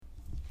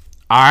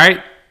All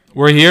right,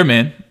 we're here,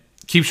 man.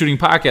 Keep Shooting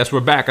Podcast. We're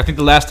back. I think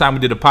the last time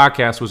we did a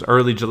podcast was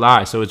early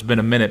July, so it's been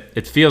a minute.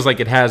 It feels like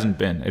it hasn't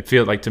been. It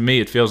feels like, to me,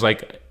 it feels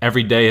like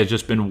every day has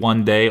just been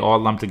one day all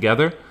lumped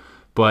together.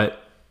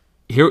 But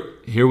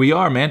here we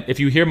are, man. If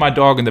you hear my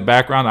dog in the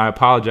background, I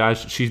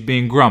apologize. She's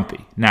being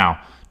grumpy.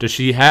 Now, does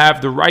she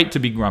have the right to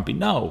be grumpy?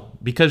 No,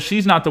 because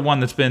she's not the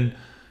one that's been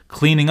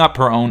cleaning up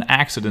her own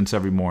accidents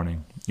every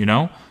morning, you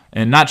know?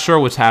 And not sure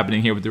what's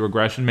happening here with the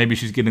regression. Maybe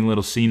she's getting a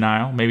little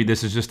senile. Maybe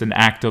this is just an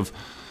act of,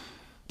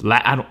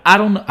 I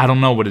don't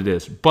know what it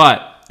is.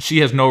 But she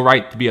has no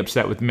right to be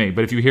upset with me.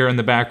 But if you hear in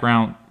the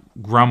background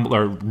grumble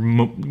or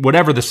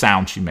whatever the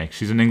sound she makes,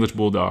 she's an English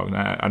bulldog.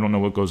 I don't know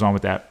what goes on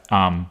with that.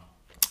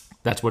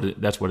 That's what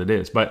it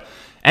is. But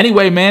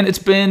anyway, man, it's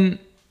been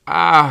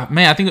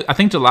I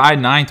think July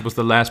 9th was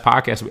the last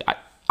podcast.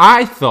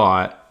 I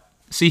thought.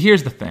 See,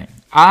 here's the thing.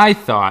 I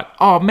thought,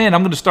 oh, man,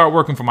 I'm going to start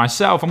working for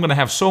myself. I'm going to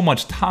have so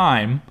much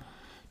time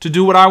to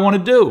do what I want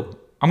to do.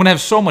 I'm going to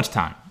have so much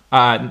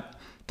time.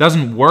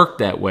 Doesn't work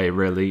that way,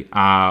 really.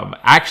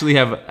 I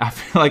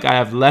feel like I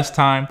have less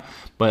time,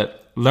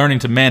 but learning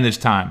to manage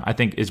time, I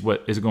think, is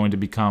what is going to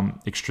become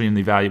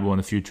extremely valuable in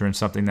the future and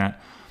something that,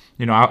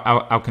 you know,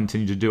 I'll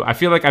continue to do. I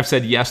feel like I've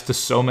said yes to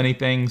so many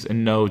things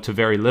and no to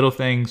very little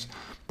things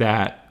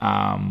that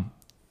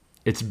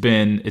it's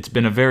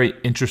been a very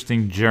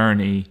interesting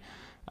journey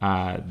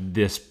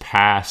this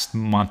past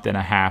month and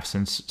a half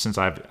since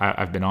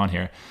I've been on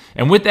here.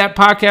 And with that,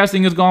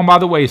 podcasting has gone by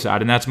the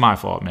wayside, and that's my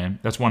fault, man.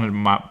 That's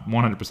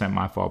 100%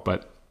 my fault.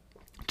 But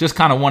just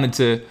kind of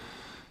wanted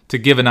to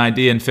give an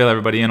idea and fill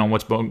everybody in on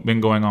what's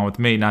been going on with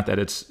me. Not that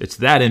it's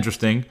that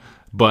interesting,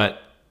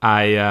 but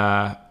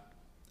I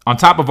on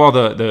top of all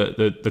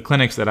the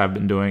clinics that I've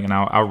been doing, and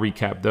I'll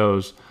recap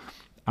those.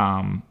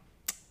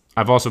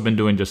 I've also been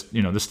doing just,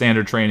 you know, the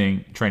standard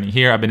training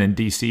here. I've been in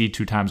DC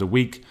 2 times a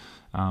week.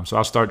 So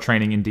I'll start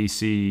training in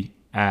DC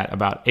at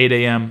about 8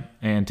 a.m.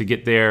 And to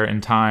get there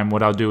in time,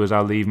 what I'll do is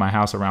I'll leave my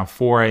house around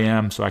 4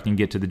 a.m. so I can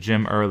get to the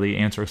gym early,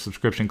 answer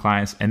subscription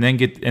clients, and then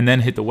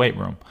hit the weight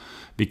room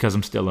because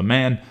I'm still a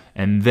man.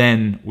 And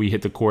then we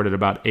hit the court at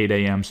about 8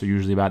 a.m. So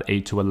usually about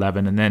 8 to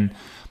 11, and then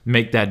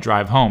make that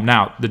drive home.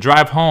 Now, the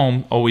drive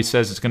home always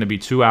says it's going to be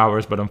 2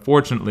 hours, but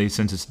unfortunately,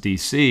 since it's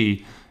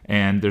DC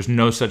and there's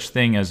no such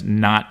thing as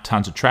not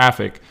tons of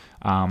traffic,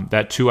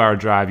 that 2 hour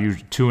drive,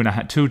 usually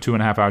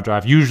 2.5 hour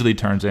drive, usually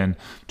turns in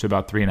to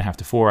about 3.5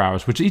 to 4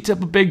 hours, which eats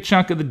up a big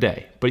chunk of the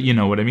day. But you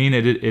know what I mean?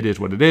 It is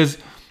what it is.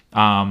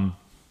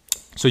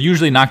 So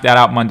usually knock that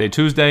out Monday,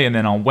 Tuesday, and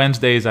then on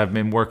Wednesdays I've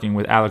been working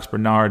with Alex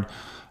Bernard,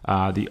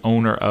 the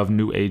owner of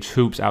New Age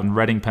Hoops out in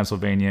Reading,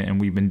 Pennsylvania, and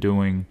we've been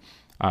doing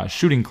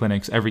shooting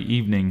clinics every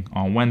evening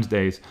on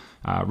Wednesdays.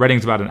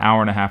 Reading's about an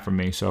hour and a half from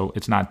me, so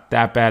it's not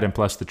that bad, and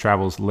plus the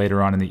travel's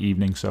later on in the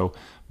evening, so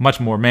much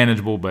more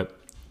manageable. But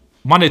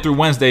Monday through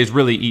Wednesday is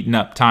really eating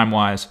up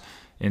time-wise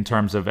in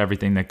terms of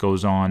everything that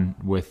goes on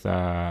with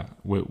the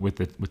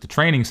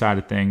training side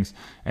of things.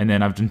 And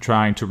then I've been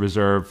trying to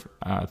reserve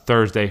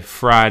Thursday,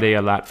 Friday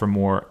a lot for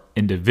more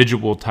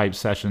individual type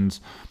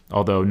sessions,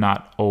 although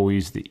not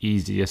always the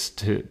easiest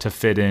to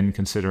fit in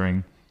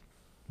considering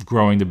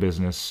growing the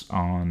business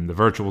on the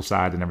virtual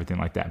side and everything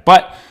like that.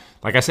 But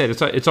like I said,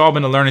 it's all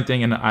been a learning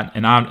thing, and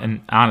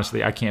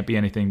honestly, I can't be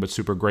anything but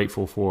super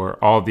grateful for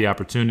all of the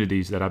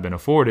opportunities that I've been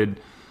afforded.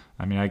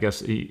 I mean, I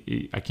guess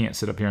I can't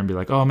sit up here and be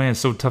like, oh man, it's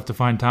so tough to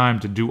find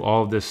time to do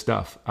all of this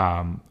stuff.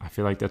 I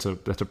feel like that's a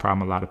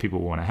problem a lot of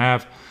people want to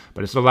have,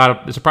 but it's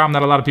a problem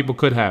that a lot of people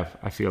could have,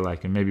 I feel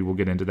like, and maybe we'll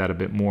get into that a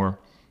bit more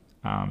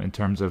in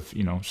terms of,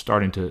 you know,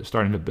 starting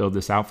to build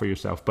this out for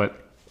yourself.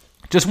 But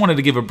just wanted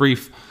to give a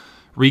brief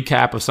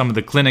recap of some of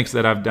the clinics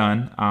that I've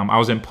done. I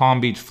was in Palm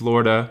Beach,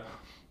 Florida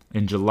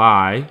in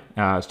July,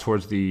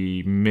 towards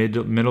the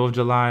middle of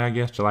July, I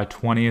guess, July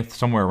 20th,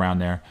 somewhere around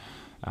there.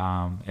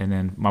 And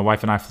then my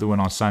wife and I flew in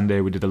on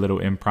Sunday. We did a little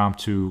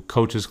impromptu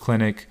coaches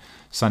clinic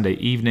Sunday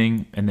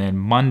evening. And then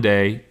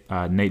Monday,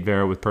 Nate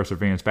Vera with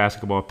Perseverance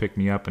Basketball picked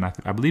me up. And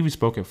I believe we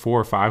spoke at 4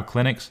 or 5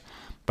 clinics,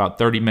 about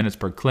 30 minutes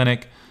per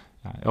clinic.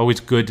 Always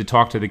good to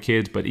talk to the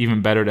kids, but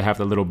even better to have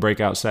the little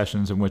breakout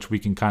sessions in which we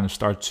can kind of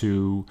start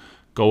to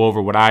go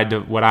over what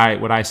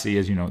I see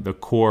as, you know, the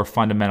core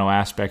fundamental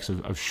aspects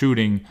of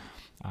shooting,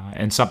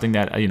 and something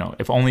that, you know,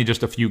 if only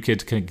just a few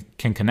kids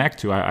can connect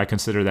to, I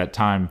consider that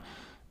time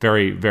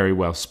very, very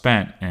well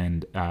spent.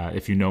 And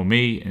if you know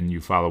me and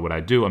you follow what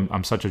I do,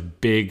 I'm such a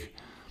big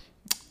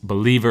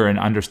believer in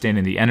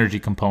understanding the energy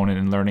component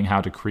and learning how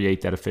to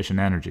create that efficient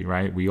energy,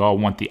 right? We all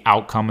want the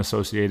outcome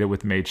associated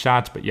with made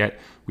shots, but yet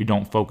we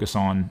don't focus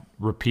on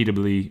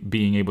repeatedly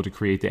being able to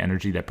create the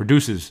energy that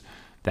produces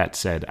that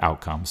said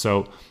outcome.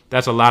 So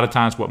that's a lot of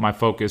times what my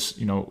focus,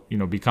 you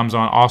know, becomes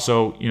on.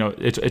 Also, you know,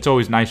 it's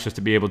always nice just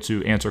to be able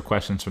to answer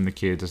questions from the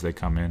kids as they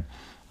come in.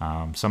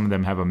 Some of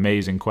them have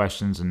amazing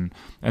questions and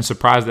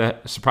surprise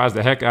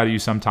the heck out of you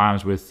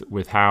sometimes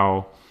with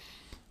how,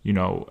 you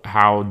know,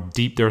 how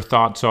deep their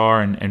thoughts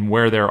are and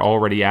where they're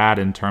already at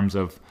in terms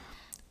of,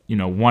 you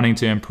know, wanting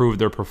to improve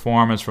their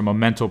performance from a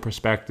mental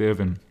perspective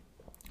and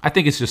I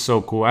think it's just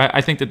so cool.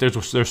 I think that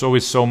there's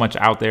always so much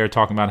out there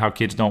talking about how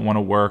kids don't want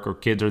to work or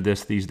kids are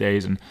this these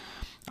days, and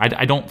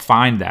I don't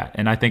find that.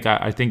 And I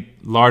think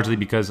largely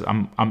because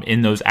I'm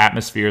in those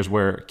atmospheres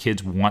where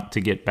kids want to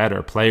get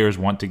better, players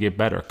want to get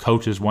better,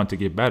 coaches want to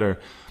get better.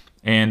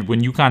 And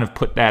when you kind of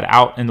put that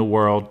out in the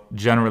world,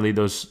 generally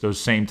those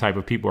same type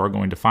of people are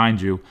going to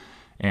find you,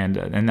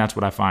 and that's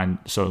what I find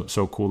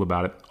so cool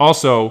about it.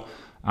 Also,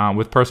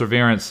 with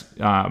Perseverance,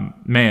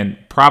 man,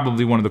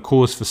 probably one of the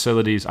coolest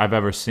facilities I've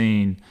ever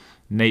seen.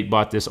 Nate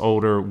bought this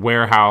older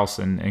warehouse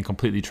and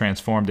completely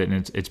transformed it,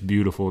 and it's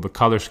beautiful. The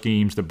color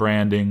schemes, the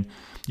branding.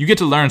 You get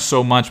to learn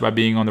so much by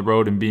being on the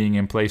road and being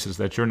in places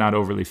that you're not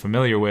overly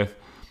familiar with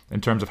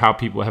in terms of how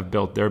people have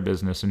built their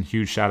business. And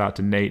huge shout out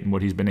to Nate and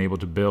what he's been able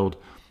to build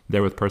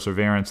there with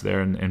Perseverance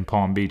there in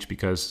Palm Beach,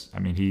 because I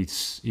mean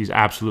he's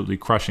absolutely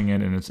crushing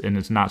it, and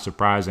it's not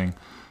surprising.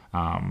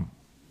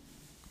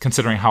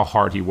 Considering how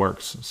hard he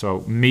works. So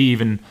me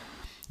even,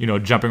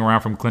 jumping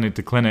around from clinic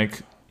to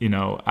clinic,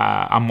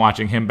 I'm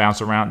watching him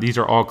bounce around. These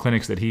are all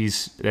clinics that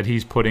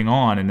he's putting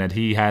on, and that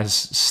he has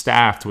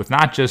staffed with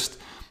not just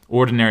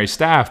ordinary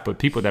staff, but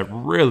people that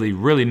really,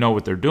 really know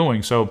what they're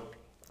doing. So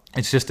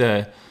it's just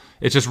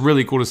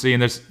really cool to see.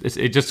 And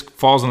it just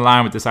falls in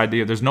line with this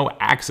idea. There's no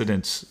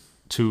accidents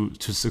to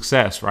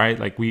success, right?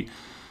 Like we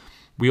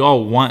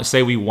all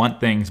say we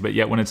want things, but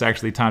yet when it's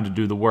actually time to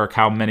do the work,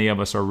 how many of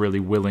us are really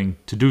willing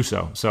to do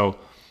so? So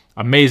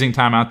amazing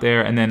time out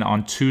there. And then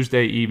on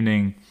Tuesday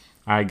evening,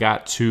 I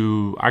got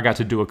to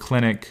do a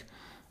clinic.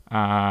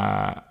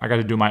 I got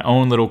to do my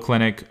own little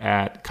clinic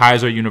at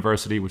Kaiser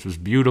University, which was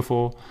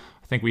beautiful.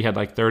 I think we had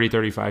like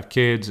 35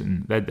 kids,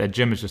 and that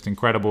gym is just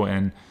incredible.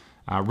 And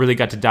really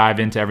got to dive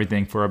into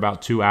everything for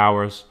about 2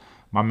 hours.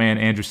 My man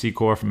Andrew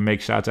Secor from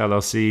Make Shots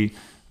LLC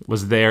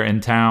was there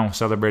in town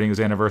celebrating his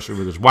anniversary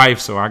with his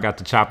wife, so I got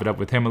to chop it up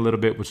with him a little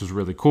bit, which was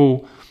really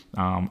cool.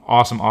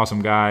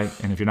 Awesome guy.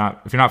 And if you're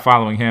not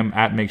following him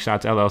at Make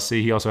Shots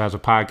LLC, he also has a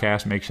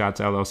podcast, Make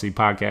Shots LLC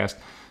podcast,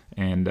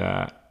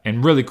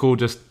 and really cool.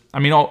 Just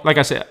like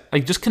I said,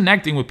 like just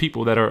connecting with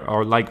people that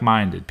are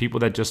like-minded, people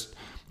that just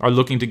are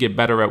looking to get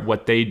better at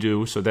what they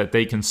do, so that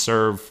they can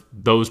serve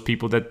those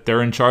people that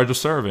they're in charge of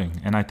serving.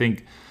 And I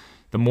think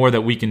the more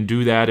that we can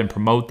do that and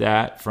promote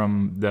that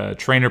from the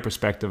trainer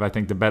perspective, I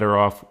think the better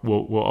off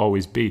we'll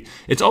always be.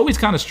 It's always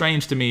kind of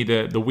strange to me,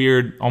 the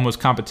weird, almost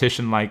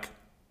competition-like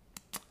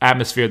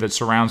atmosphere that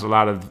surrounds a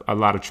lot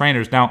of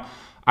trainers. Now,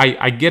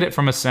 I get it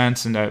from a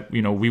sense, in that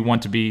we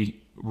want to be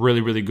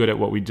really, really good at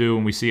what we do,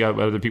 and we see what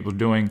other people are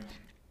doing,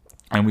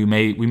 and we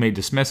may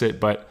dismiss it.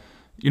 But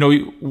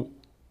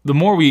the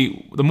more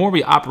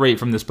we operate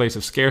from this place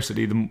of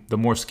scarcity, the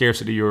more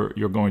scarcity you're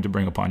going to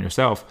bring upon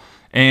yourself.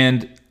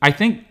 And I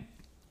think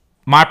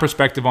my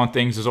perspective on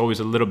things is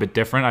always a little bit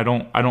different. I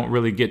don't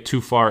really get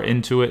too far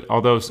into it,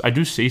 although I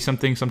do see some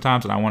things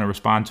sometimes and I want to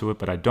respond to it,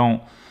 but I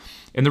don't.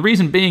 And the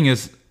reason being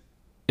is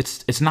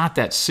it's not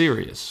that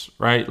serious,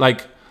 right?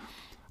 Like,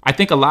 I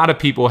think a lot of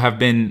people have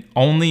been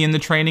only in the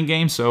training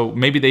game, so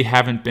maybe they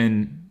haven't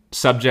been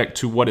subject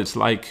to what it's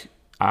like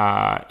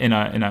in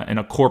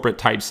a corporate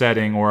type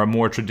setting or a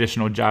more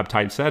traditional job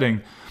type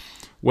setting.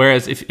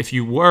 Whereas if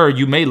you were,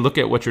 you may look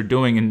at what you're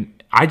doing,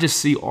 and I just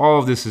see all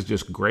of this as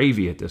just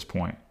gravy at this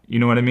point. You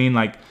know what I mean?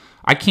 Like,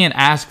 I can't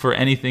ask for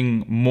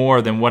anything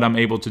more than what I'm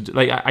able to do.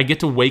 Like, I get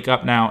to wake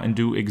up now and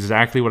do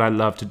exactly what I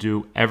love to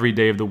do every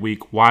day of the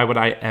week. Why would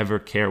I ever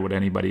care what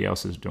anybody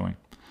else is doing?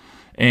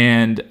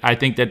 And I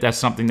think that that's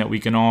something that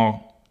we can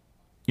all,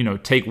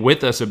 take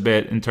with us a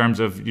bit, in terms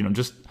of,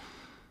 just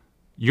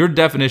your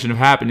definition of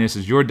happiness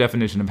is your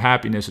definition of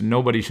happiness, and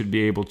nobody should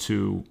be able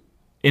to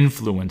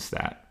influence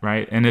that,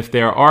 right? And if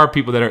there are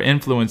people that are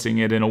influencing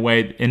it in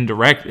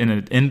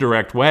an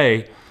indirect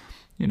way,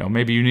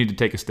 maybe you need to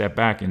take a step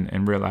back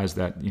and realize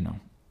that,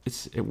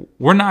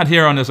 we're not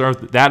here on this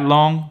earth that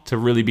long to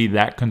really be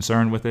that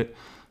concerned with it.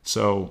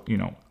 So,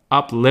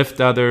 uplift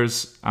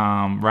others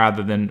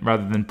rather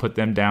than put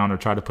them down or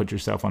try to put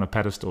yourself on a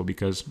pedestal,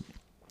 because,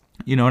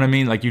 you know what I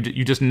mean? Like, you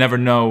just never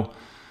know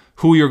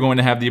who you're going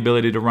to have the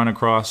ability to run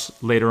across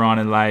later on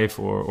in life,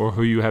 or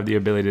who you have the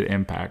ability to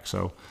impact.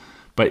 So,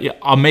 but yeah,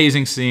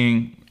 amazing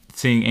seeing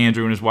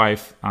Andrew and his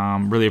wife.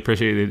 Really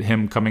appreciated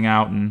him coming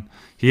out, and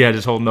he had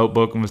his whole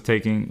notebook and was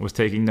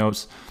taking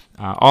notes.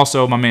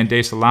 Also, my man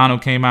Dave Solano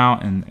came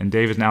out, and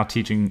Dave is now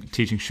teaching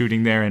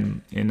shooting there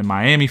in the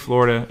Miami,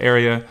 Florida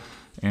area,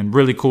 and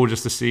really cool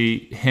just to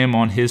see him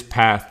on his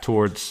path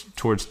towards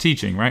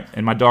teaching, right?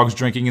 And my dog's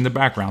drinking in the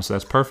background, so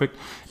that's perfect.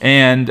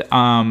 And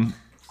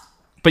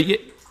but yeah,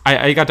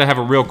 I got to have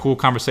a real cool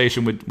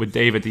conversation with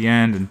Dave at the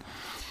end, and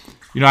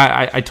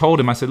I told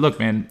him, I said, look,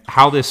 man,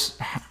 how this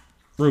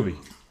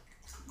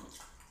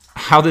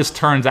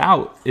turns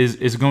out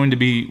is going to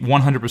be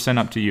 100%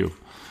 up to you.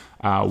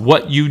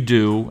 What you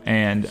do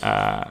and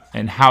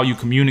how you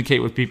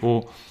communicate with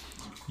people,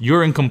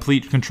 you're in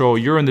complete control.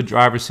 You're in the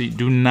driver's seat.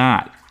 Do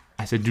not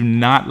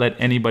let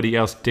anybody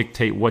else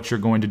dictate what you're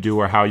going to do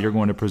or how you're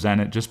going to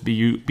present it. Just be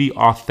you. Be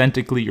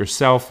authentically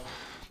yourself,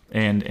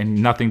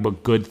 and nothing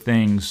but good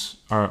things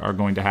are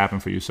going to happen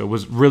for you. So it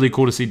was really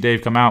cool to see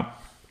Dave come out.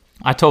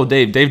 I told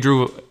Dave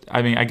drove,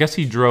 I mean, I guess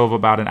he drove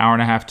about an hour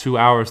and a half, 2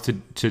 hours to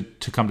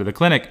come to the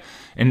clinic.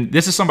 And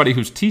this is somebody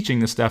who's teaching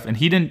this stuff, and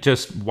he didn't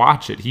just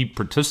watch it, he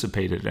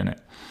participated in it.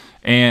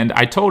 And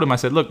I told him, I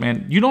said, look,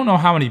 man, you don't know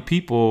how many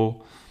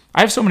people,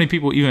 I have so many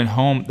people even at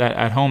home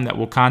that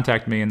will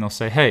contact me and they'll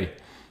say, hey,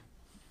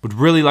 would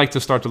really like to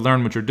start to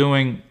learn what you're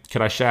doing.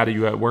 Could I shadow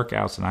you at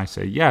workouts? And I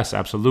say, yes,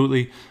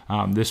 absolutely.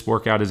 This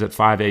workout is at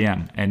 5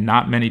 a.m. and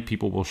not many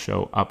people will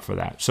show up for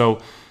that.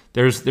 So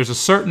there's a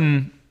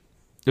certain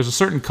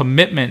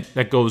commitment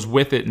that goes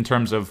with it in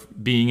terms of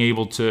being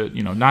able to,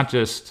 not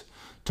just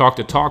talk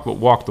the talk, but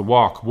walk the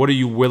walk. What are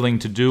you willing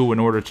to do in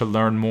order to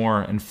learn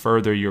more and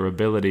further your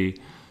ability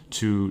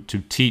to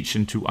teach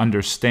and to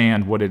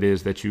understand what it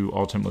is that you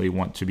ultimately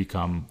want to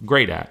become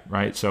great at,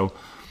 right? So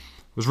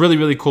it was really,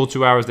 really cool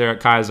 2 hours there at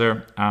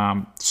Kaiser.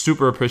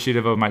 Super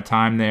appreciative of my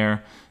time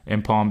there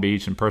in Palm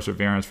Beach and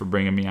Perseverance for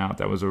bringing me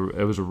out. It was a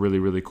really,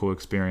 really cool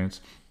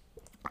experience.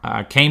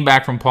 Came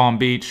back from Palm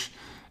Beach,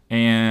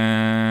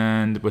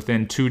 and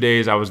within 2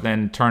 days I was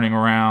then turning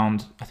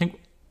around. I think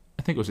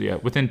it was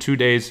within 2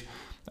 days.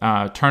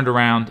 Turned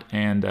around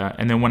and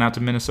then went out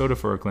to Minnesota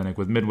for a clinic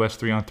with Midwest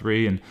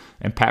 3-on-3,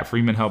 and Pat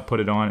Freeman helped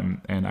put it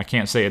on, and I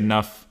can't say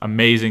enough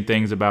amazing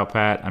things about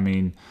Pat. I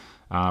mean,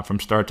 from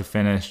start to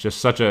finish, just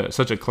such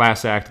a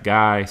class act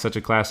guy, such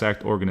a class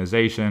act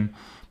organization.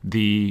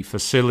 The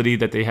facility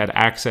that they had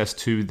access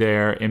to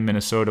there in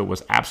Minnesota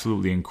was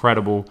absolutely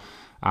incredible.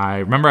 I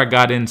remember I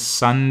got in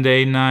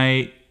Sunday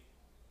night.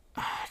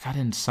 Was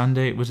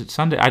it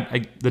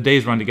Sunday? The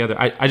days run together.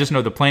 I just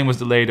know the plane was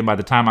delayed, and by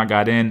the time I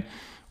got in,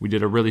 we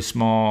did a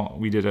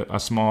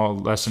small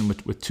lesson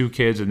with 2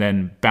 kids, and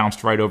then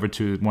bounced right over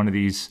to one of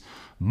these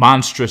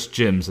monstrous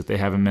gyms that they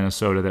have in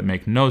Minnesota that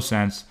make no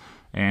sense,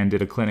 and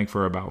did a clinic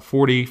for about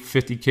 40,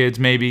 50 kids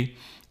maybe.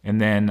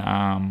 And then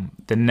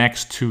the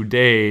next 2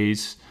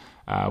 days,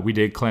 we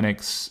did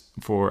clinics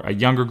for a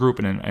younger group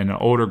and an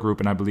older group,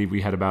 and I believe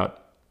we had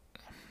about,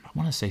 I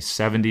want to say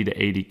 70 to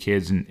 80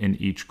 kids in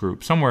each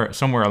group, somewhere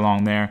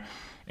along there,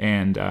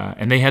 and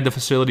they had the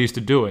facilities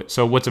to do it.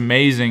 So what's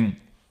amazing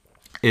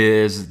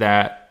is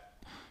that,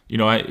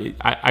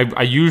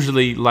 I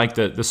usually like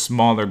the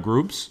smaller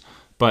groups,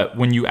 but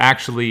when you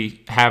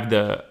actually have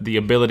the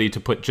ability to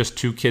put just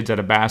 2 kids at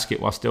a basket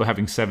while still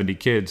having 70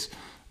 kids,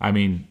 I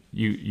mean,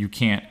 you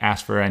can't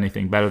ask for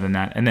anything better than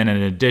that. And then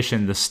in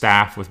addition, the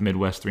staff with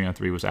Midwest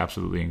 3-on-3 was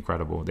absolutely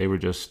incredible. They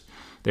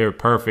were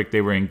perfect.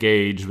 They were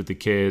engaged with the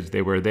kids.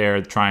 They were there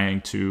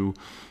trying to,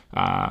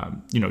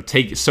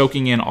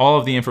 soaking in all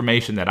of the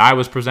information that I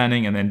was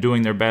presenting, and then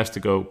doing their best to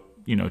go,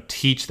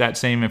 teach that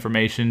same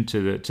information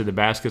to the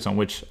baskets on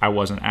which I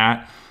wasn't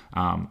at.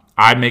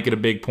 I make it a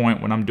big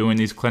point when I'm doing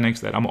these clinics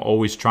that I'm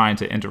always trying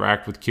to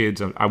interact with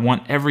kids. I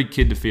want every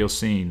kid to feel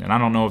seen. And I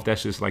don't know if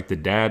that's just like the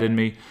dad in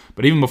me,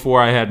 but even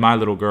before I had my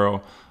little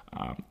girl,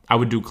 I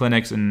would do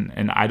clinics,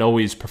 and I'd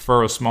always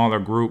prefer a smaller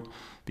group,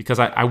 because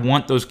I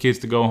want those kids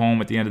to go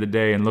home at the end of the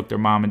day and look their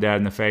mom and dad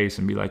in the face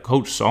and be like,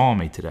 Coach saw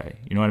me today.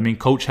 You know what I mean?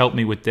 Coach helped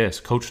me with this.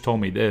 Coach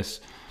told me this.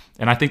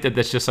 And I think that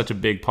that's just such a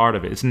big part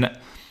of it. It's not,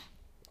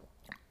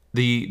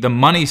 the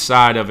money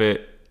side of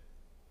it,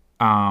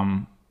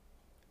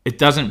 it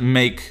doesn't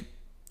make,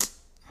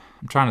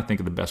 I'm trying to think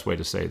of the best way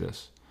to say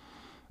this.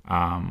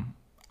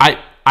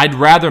 I'd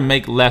rather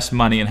make less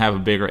money and have a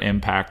bigger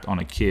impact on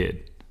a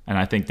kid. And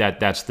I think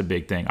that's the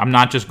big thing. I'm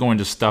not just going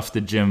to stuff the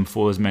gym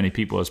full as many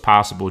people as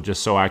possible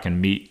just so I can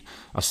meet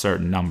a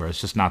certain number. It's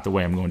just not the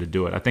way I'm going to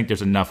do it. I think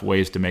there's enough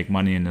ways to make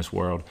money in this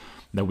world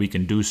that we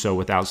can do so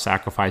without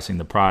sacrificing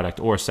the product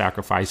or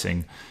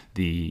sacrificing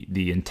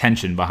the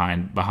intention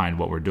behind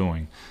what we're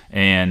doing.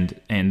 And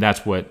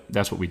that's what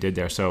we did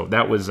there. So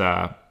that was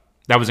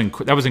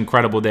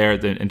incredible there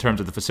in terms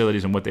of the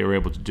facilities and what they were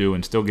able to do,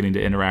 and still getting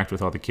to interact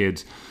with all the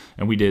kids.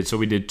 And we did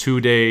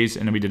 2 days,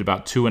 and then we did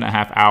about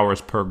 2.5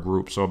 hours per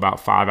group, so about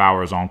 5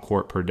 hours on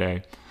court per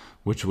day,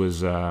 which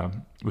was a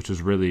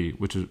really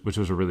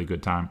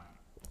good time.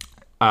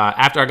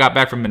 After I got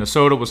back from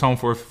Minnesota, was home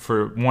for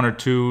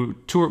 2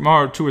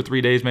 or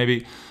 3 days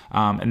maybe,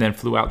 and then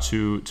flew out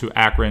to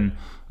Akron,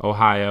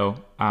 Ohio,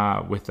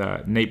 with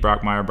Nate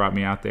Brockmeyer brought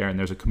me out there, and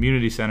there's a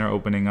community center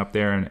opening up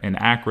there in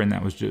Akron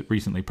that was just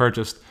recently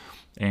purchased.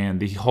 And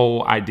the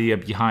whole idea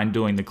behind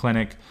doing the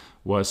clinic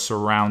was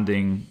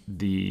surrounding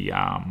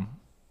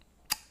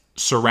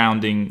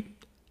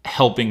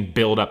helping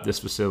build up this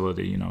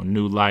facility,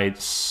 new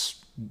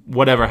lights,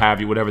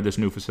 whatever this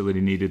new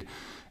facility needed.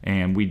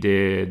 And we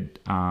did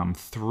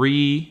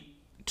 3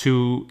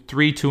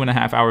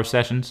 2.5 hour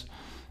sessions,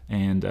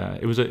 and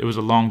it was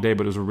a long day,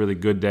 but it was a really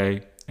good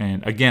day.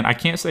 And again, I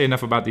can't say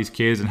enough about these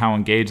kids and how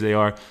engaged they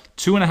are.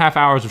 2.5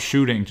 hours of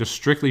shooting, just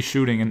strictly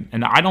shooting,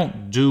 and I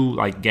don't do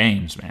like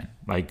games, man.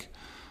 Like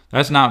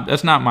That's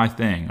not my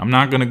thing. I'm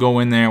not gonna go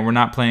in there. We're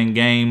not playing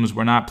games.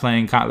 We're not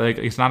playing like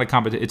it's not a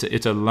competition.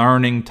 It's a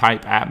learning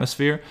type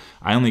atmosphere.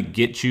 I only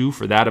get you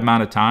for that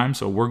amount of time,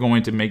 so we're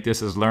going to make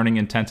this as learning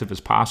intensive as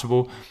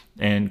possible.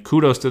 And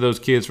kudos to those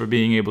kids for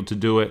being able to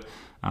do it.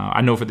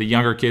 I know for the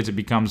younger kids it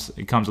becomes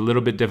a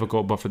little bit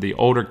difficult, but for the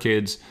older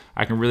kids,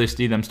 I can really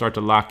see them start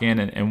to lock in,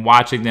 and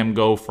watching them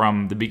go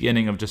from the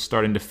beginning of just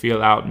starting to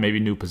feel out maybe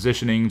new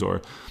positionings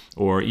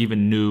or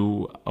even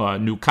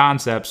new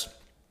concepts,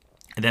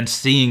 and then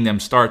seeing them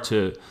start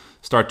to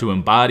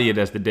embody it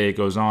as the day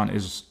goes on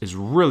is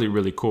really,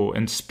 really cool,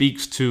 and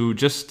speaks to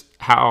just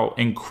how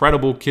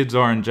incredible kids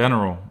are in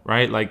general,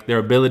 right? Like their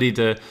ability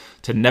to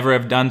never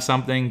have done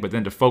something, but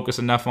then to focus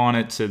enough on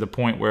it to the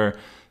point where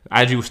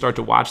as you start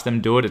to watch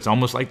them do it, it's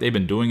almost like they've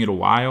been doing it a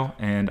while.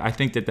 And I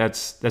think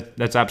that's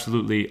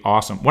absolutely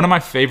awesome. One of my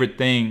favorite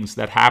things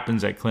that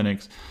happens at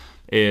clinics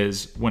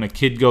is when a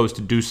kid goes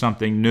to do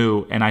something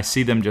new and I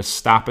see them just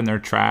stop in their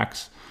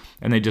tracks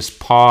and they just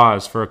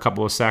pause for a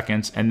couple of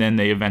seconds and then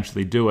they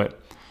eventually do it.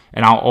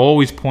 And I'll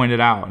always point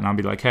it out and I'll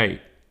be like,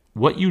 hey,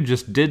 what you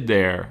just did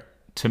there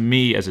to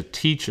me as a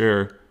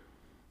teacher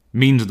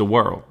means the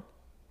world,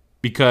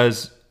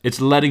 because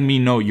it's letting me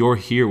know you're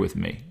here with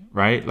me,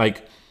 right?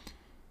 Like,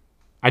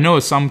 I know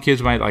some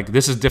kids might like,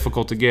 this is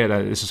difficult to get.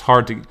 This is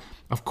hard to,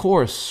 of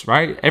course,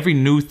 right? Every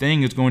new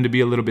thing is going to be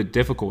a little bit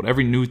difficult.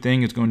 Every new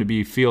thing is going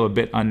to feel a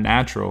bit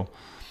unnatural.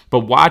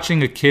 But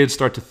watching a kid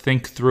start to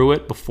think through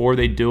it before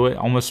they do it,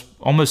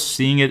 almost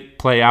seeing it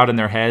play out in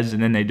their heads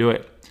and then they do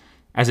it.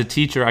 As a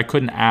teacher, I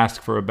couldn't ask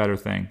for a better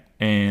thing.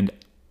 And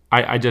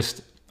I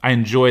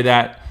enjoy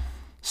that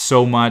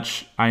so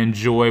much. I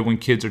enjoy when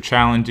kids are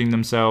challenging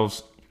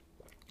themselves.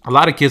 A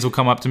lot of kids will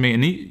come up to me,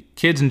 and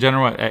kids in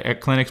general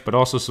at clinics, but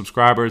also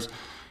subscribers,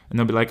 and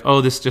they'll be like,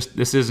 oh, this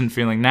isn't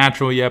feeling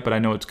natural yet, but I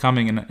know it's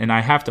coming. And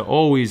I have to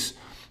always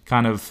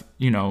kind of,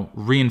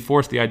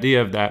 reinforce the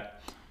idea of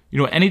that,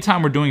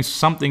 anytime we're doing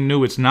something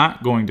new, it's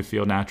not going to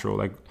feel natural.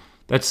 Like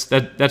that's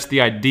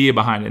the idea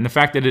behind it. And the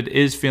fact that it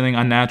is feeling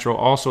unnatural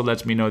also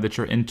lets me know that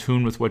you're in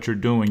tune with what you're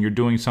doing. You're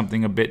doing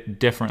something a bit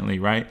differently,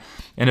 right?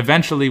 And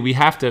eventually we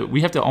have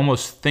to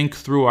almost think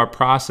through our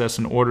process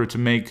in order to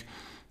make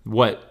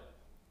what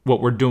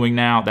we're doing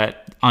now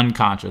that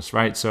unconscious,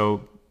 right?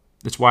 So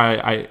that's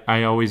why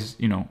I always,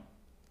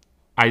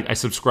 I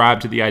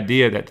subscribe to the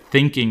idea that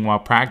thinking while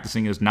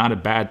practicing is not a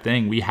bad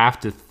thing. We have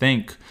to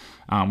think.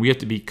 We have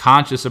to be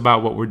conscious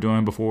about what we're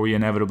doing before we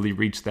inevitably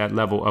reach that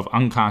level of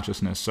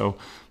unconsciousness. So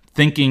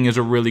thinking is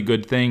a really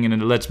good thing, and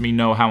it lets me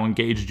know how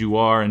engaged you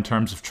are in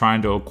terms of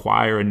trying to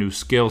acquire a new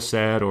skill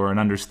set or an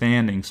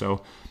understanding.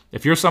 So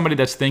if you're somebody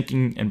that's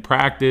thinking in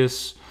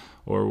practice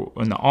or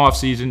in the off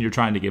season, you're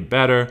trying to get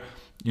better,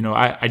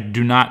 I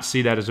do not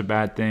see that as a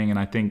bad thing,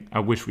 and I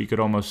wish we could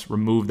almost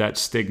remove that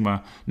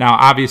stigma. Now,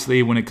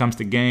 obviously, when it comes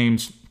to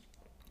games,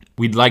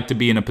 we'd like to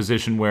be in a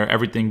position where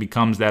everything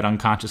becomes that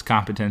unconscious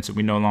competence and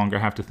we no longer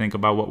have to think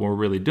about what we're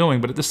really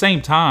doing. But at the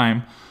same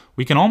time,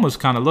 we can almost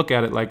kind of look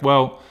at it like,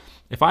 well,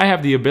 if I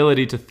have the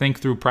ability to think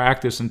through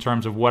practice in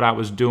terms of what I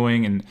was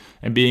doing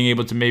and being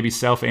able to maybe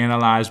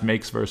self-analyze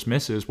makes versus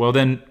misses, well,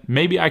 then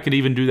maybe I could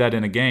even do that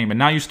in a game. And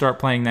now you start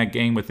playing that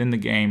game within the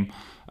game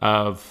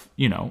of,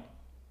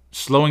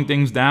 slowing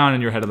things down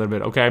in your head a little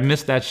bit. Okay, I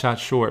missed that shot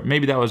short.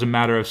 Maybe that was a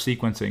matter of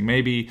sequencing.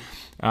 Maybe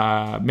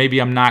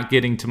I'm not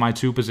getting to my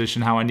two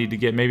position how I need to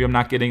get. Maybe I'm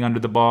not getting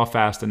under the ball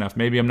fast enough.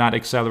 Maybe I'm not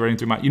accelerating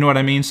through you know what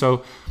I mean?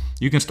 So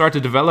you can start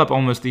to develop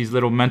almost these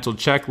little mental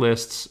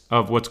checklists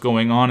of what's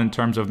going on in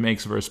terms of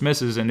makes versus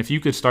misses. And if you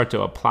could start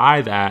to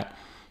apply that,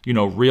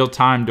 real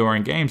time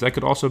during games, that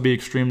could also be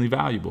extremely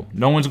valuable.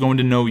 No one's going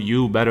to know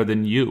you better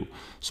than you.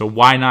 So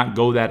why not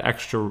go that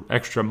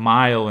extra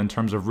mile in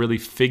terms of really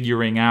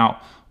figuring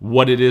out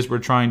what it is we're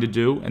trying to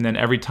do, and then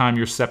every time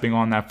you're stepping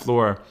on that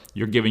floor,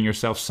 you're giving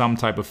yourself some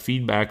type of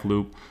feedback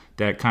loop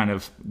that kind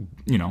of,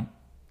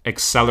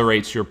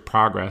 accelerates your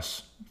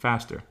progress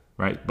faster,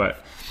 right?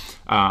 But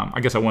I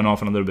guess I went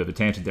off on a little bit of a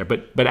tangent there.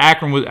 But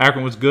Akron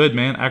was good,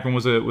 man. Akron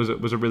was a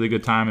really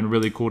good time and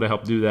really cool to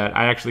help do that.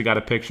 I actually got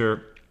a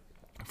picture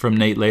from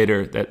Nate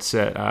later that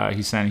said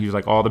he was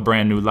like all the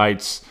brand new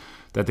lights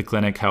that the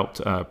clinic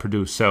helped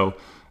produce. So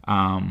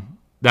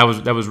that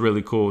was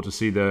really cool to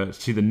see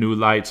the new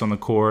lights on the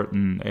court,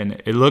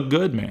 and it looked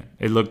good, man.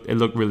 It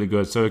looked really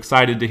good. So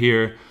excited to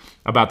hear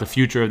about the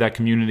future of that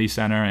community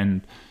center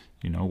and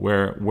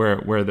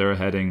where they're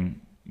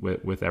heading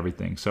with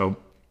everything. So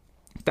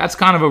that's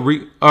kind of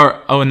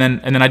and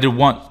then I did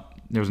one.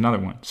 There was another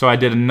one. So I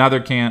did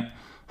another camp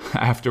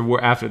after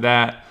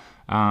that,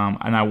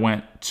 and I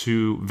went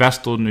to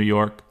Vestal, New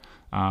York,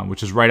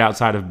 which is right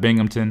outside of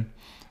Binghamton,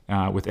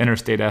 with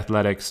Interstate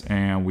Athletics,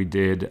 and we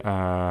did.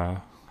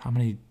 How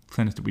many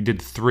clinics did we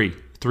did? Three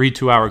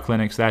 2-hour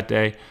clinics that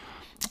day.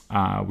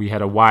 We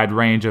had a wide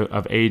range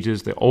of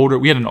ages.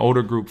 We had an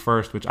older group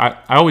first, which I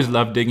always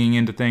love digging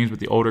into things with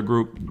the older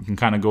group. You can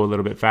kind of go a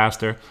little bit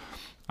faster.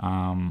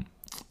 And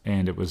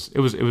it was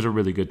a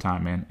really good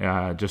time,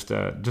 man. Just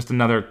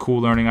another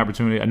cool learning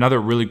opportunity, another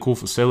really cool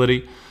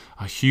facility,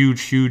 a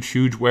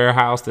huge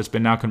warehouse that's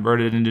been now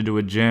converted into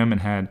a gym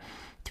and had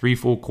 3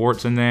 full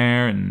courts in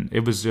there, and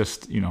it was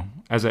just,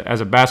 as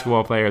a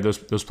basketball player,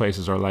 those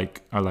places are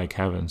like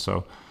heaven.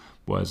 So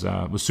was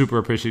super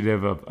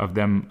appreciative of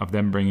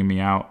them bringing me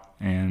out,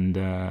 and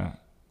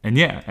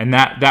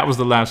that was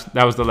the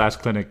last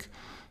clinic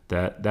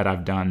that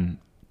I've done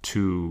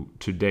to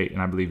date,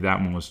 and I believe that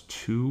one was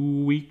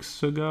 2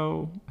 weeks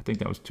ago. I think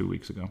that was 2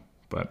 weeks ago.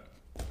 But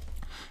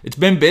it's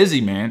been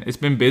busy, man. It's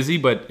been busy,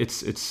 but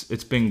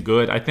it's been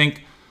good. I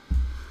think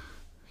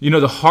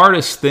the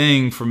hardest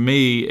thing for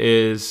me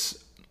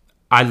is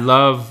I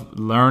love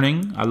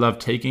learning. I love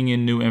taking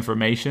in new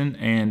information,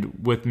 and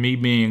with me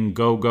being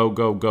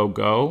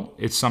go,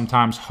 it's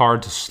sometimes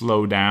hard to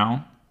slow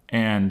down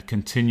and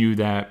continue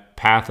that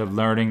path of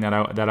learning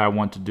that I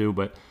want to do,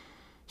 but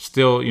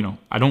still,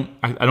 I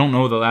don't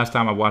know the last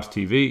time I watched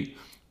TV,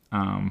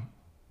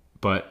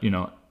 but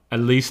at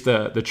least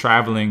the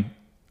traveling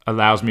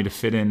allows me to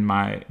fit in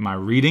my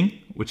reading,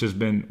 which has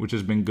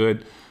been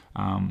good.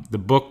 The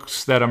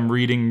books that I'm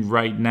reading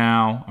right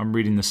now, I'm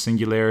reading The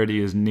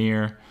Singularity is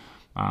Near,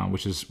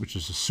 which is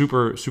a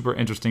super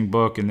interesting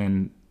book, and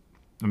then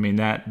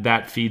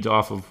that feeds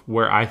off of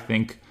where I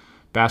think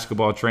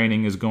basketball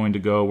training is going to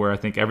go, where I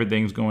think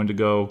everything's going to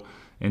go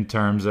in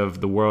terms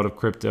of the world of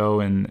crypto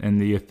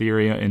and the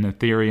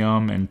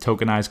Ethereum and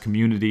tokenized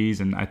communities.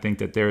 And I think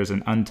that there is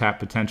an untapped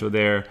potential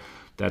there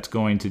that's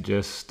going to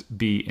just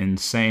be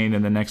insane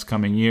in the next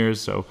coming years.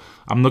 So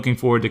I'm looking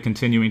forward to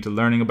continuing to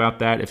learning about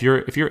that. If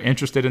you're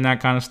interested in that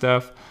kind of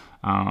stuff,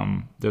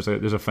 there's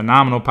a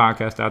phenomenal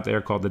podcast out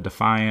there called The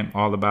Defiant,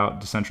 all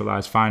about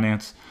decentralized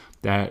finance,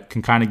 that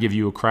can kind of give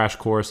you a crash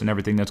course in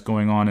everything that's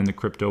going on in the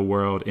crypto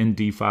world, in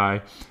DeFi,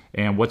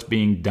 and what's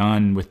being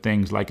done with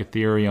things like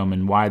Ethereum,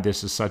 and why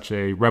this is such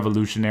a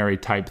revolutionary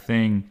type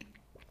thing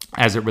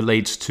as it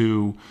relates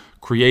to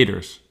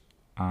creators.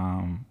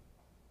 I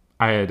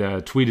had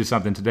tweeted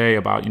something today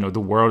about, the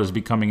world is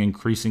becoming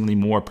increasingly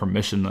more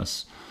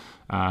permissionless.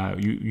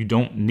 You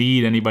don't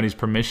need anybody's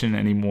permission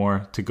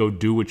anymore to go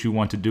do what you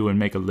want to do and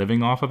make a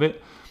living off of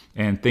it.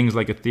 And things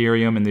like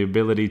Ethereum and the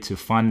ability to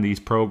fund these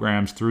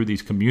programs through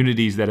these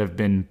communities that have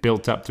been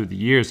built up through the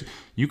years,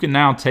 you can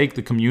now take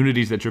the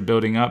communities that you're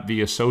building up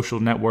via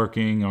social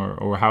networking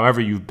or however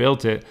you've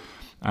built it,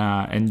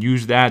 and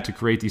use that to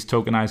create these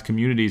tokenized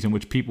communities in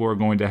which people are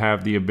going to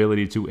have the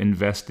ability to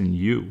invest in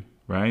you,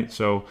 right?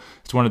 So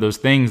it's one of those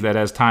things that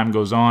as time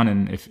goes on,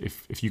 and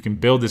if you can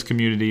build this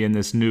community in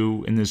this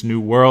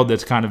new world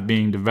that's kind of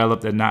being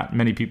developed that not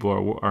many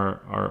people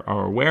are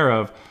aware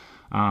of,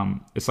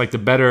 it's like the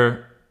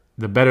better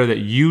that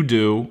you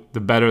do,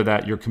 the better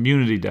that your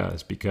community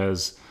does,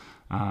 because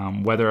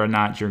whether or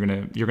not you're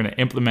gonna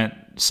implement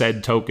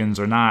said tokens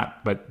or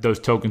not, but those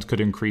tokens could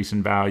increase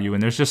in value.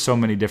 And there's just so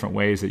many different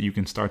ways that you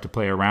can start to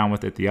play around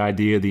with it. The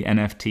idea of the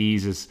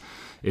NFTs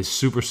is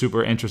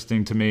super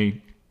interesting to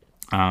me.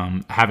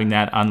 Having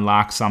that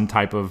unlock some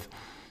type of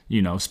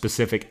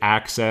specific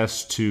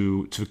access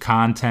to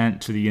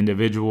content, to the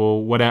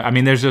individual, whatever.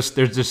 There's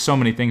just so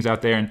many things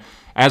out there, and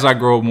as I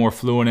grow more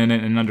fluent in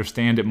it and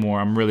understand it more,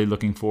 I'm really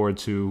looking forward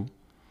to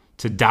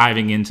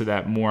diving into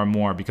that more and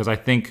more, because I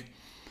think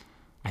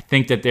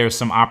that there's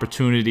some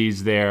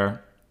opportunities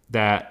there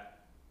that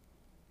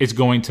it's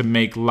going to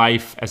make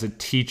life as a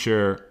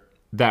teacher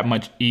that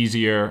much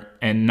easier,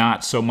 and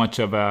not so much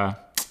of a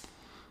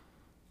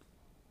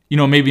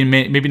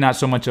maybe not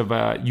so much of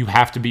a you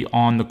have to be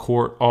on the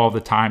court all the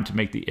time to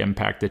make the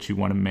impact that you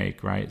want to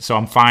make, right? So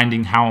I'm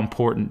finding how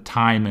important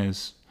time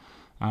is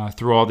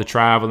through all the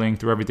traveling,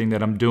 through everything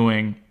that I'm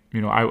doing.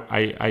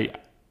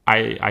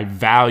 I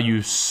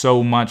value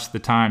so much the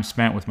time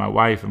spent with my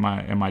wife and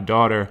my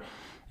daughter,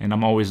 and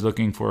I'm always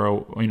looking for a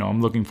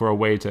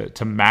way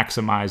to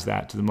maximize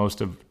that to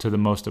the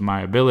most of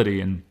my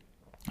ability. And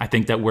I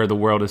think that where the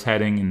world is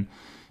heading, and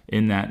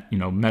in that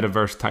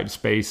metaverse type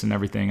space and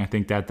everything, I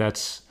think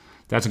that's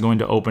going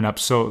to open up,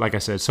 so like I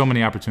said, so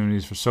many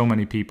opportunities for so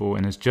many people,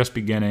 and it's just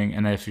beginning.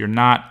 And if you're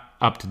not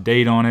up to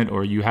date on it,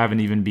 or you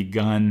haven't even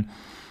begun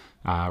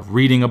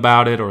reading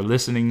about it or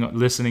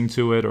listening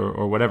to it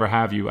or whatever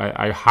have you,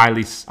 I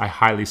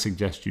highly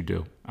suggest you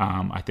do.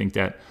 I think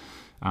that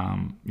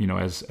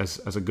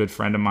as a good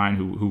friend of mine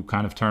who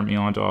kind of turned me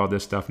on to all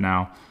this stuff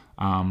now,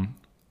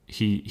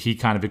 he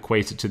kind of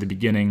equates it to the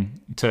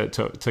beginning, to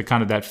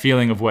kind of that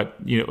feeling of what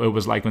it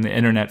was like when the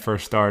internet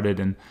first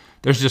started. And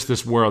there's just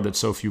this world that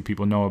so few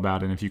people know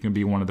about, and if you can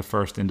be one of the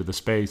first into the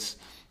space,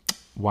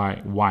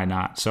 why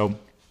not? So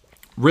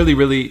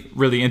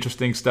really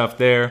interesting stuff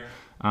there.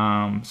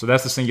 So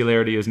that's The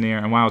Singularity is Near,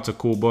 and while it's a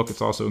cool book,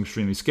 it's also an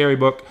extremely scary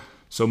book.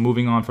 So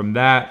moving on from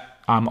that,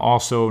 I'm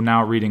also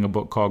now reading a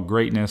book called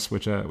Greatness,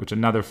 which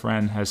another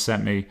friend has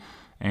sent me,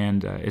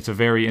 and it's a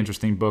very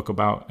interesting book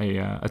about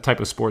a type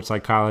of sports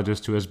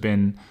psychologist who has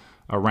been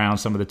around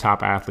some of the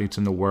top athletes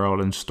in the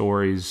world, and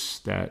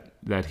stories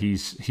that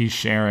he's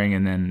sharing,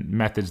 and then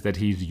methods that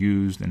he's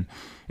used. And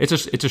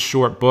it's a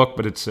short book,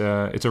 but it's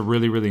a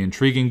really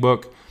intriguing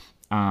book.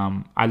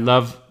 I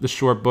love the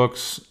short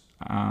books.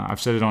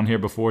 I've said it on here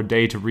before: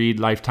 day to read,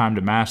 lifetime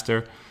to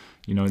master.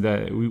 You know,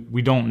 that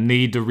we don't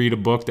need to read a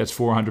book that's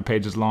 400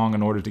 pages long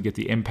in order to get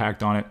the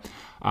impact on it.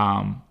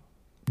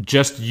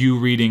 Just you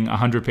reading a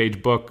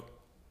 100-page book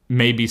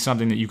may be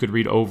something that you could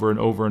read over and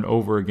over and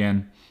over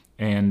again,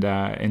 and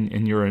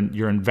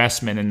your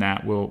investment in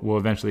that will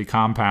eventually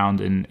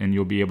compound, and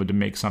you'll be able to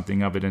make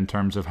something of it in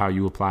terms of how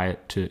you apply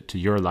it to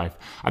your life.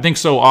 I think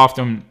so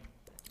often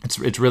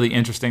it's really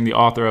interesting. The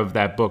author of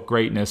that book,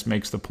 Greatness,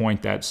 makes the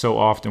point that so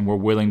often we're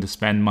willing to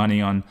spend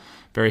money on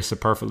very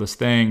superfluous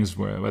things,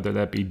 whether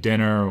that be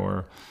dinner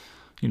or,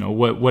 you know,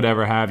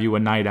 whatever have you, a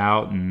night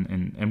out,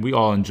 and we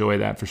all enjoy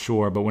that for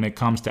sure. But when it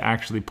comes to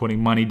actually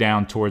putting money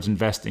down towards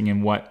investing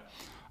in what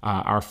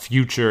our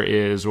future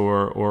is,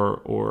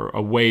 or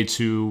a way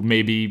to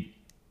maybe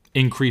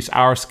increase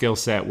our skill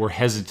set, we're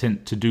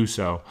hesitant to do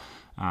so.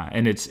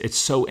 And it's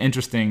so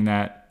interesting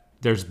that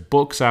there's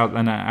books out,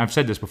 and I've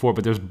said this before,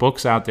 but there's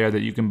books out there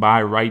that you can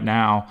buy right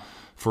now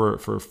for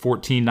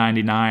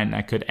 $14.99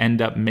 that could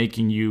end up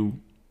making you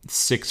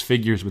six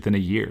figures within a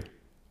year,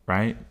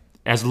 right?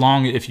 As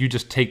long if you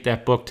just take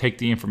that book, take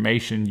the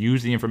information,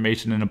 use the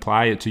information, and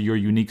apply it to your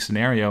unique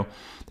scenario,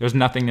 there's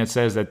nothing that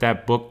says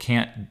that book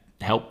can't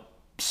help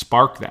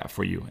spark that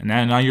for you. And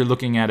now you're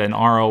looking at an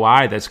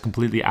ROI that's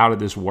completely out of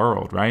this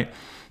world, right?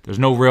 There's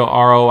no real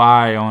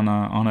ROI on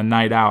a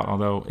night out,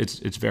 although it's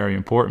very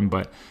important.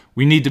 But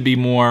we need to be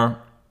more,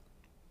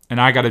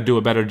 and I got to do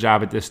a better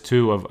job at this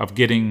too, of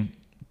getting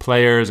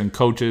players and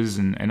coaches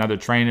and other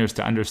trainers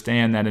to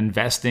understand that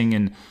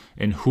investing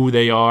in who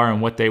they are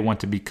and what they want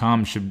to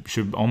become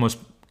should almost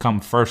come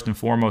first and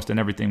foremost in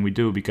everything we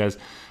do, because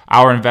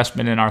our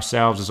investment in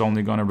ourselves is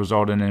only going to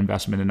result in an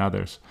investment in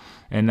others.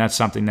 And that's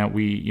something that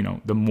we, you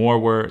know, the more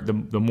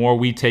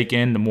we take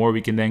in, the more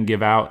we can then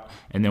give out,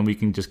 and then we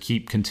can just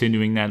keep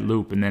continuing that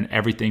loop, and then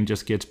everything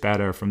just gets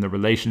better, from the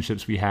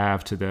relationships we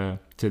have to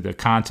the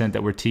content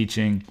that we're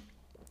teaching,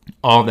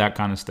 all that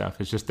kind of stuff.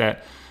 It's just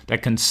that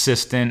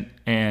consistent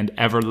and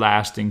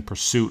everlasting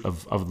pursuit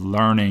of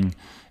learning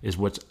is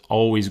what's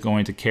always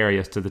going to carry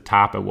us to the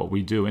top at what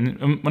we do.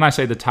 And when I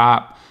say the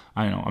top,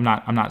 I'm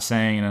not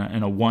saying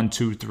in a 1,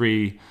 2,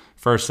 3,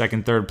 first,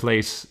 second, third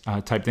place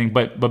type thing,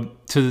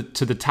 but to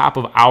the top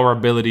of our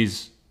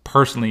abilities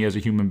personally as a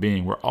human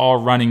being. We're all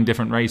running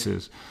different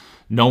races.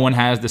 No one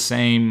has the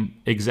same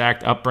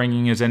exact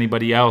upbringing as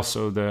anybody else.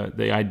 So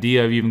the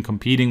idea of even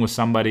competing with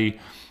somebody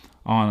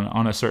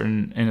in a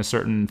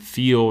certain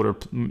field, or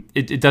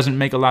it doesn't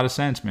make a lot of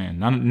sense, man.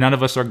 None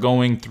of us are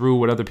going through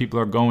what other people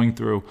are going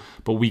through,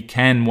 but we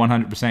can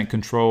 100%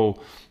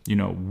 control, you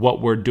know, what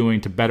we're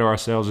doing to better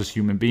ourselves as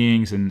human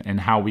beings, and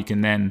how we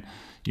can then,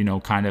 you know,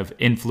 kind of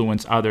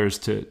influence others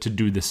to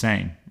do the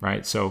same,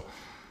 right? So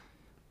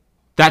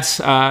that's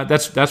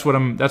what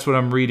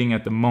I'm reading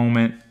at the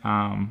moment,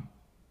 and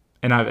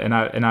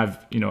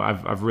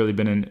I've really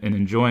been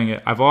enjoying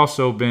it. I've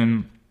also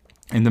been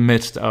in the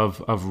midst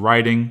of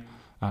writing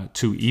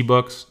 2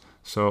 ebooks.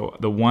 So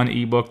the one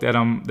ebook that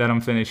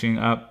I'm finishing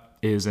up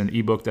is an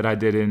ebook that I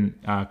did in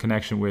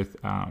connection with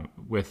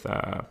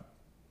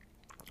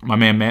my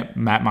man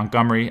Matt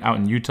Montgomery out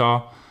in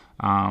Utah,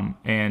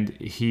 and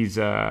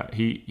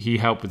he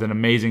helped with an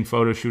amazing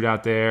photo shoot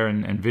out there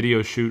and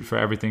video shoot for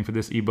everything for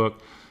this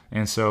ebook.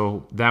 And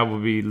so that will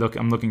be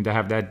I'm looking to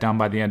have that done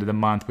by the end of the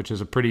month, which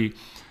is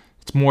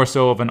it's more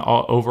so of an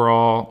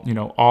overall, you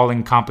know,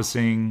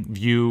 all-encompassing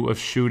view of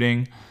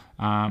shooting.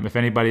 If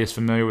anybody is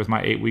familiar with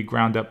my 8-week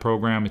ground up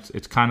program,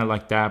 it's kind of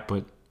like that,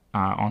 but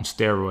on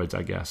steroids,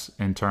 I guess,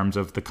 in terms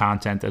of the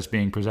content that's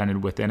being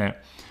presented within it,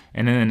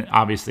 and then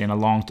obviously in a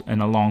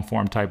long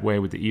form type way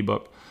with the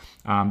ebook.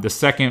 The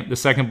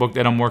second book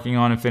that I'm working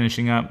on and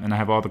finishing up, and I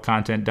have all the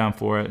content done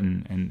for it,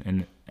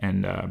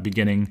 and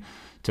beginning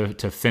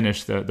to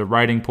finish the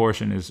writing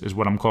portion is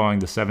what I'm calling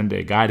the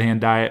 7-day guide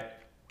hand diet.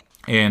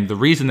 And the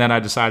reason that I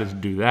decided to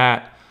do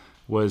that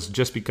was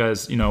just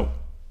because, you know,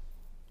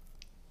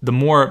 the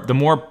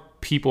more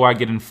people I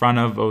get in front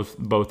of,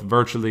 both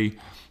virtually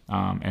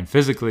and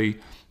physically,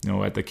 you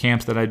know, at the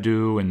camps that I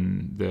do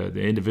and the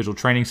individual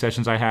training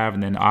sessions I have,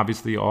 and then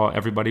obviously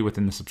everybody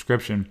within the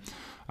subscription,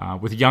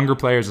 with younger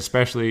players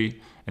especially,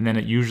 and then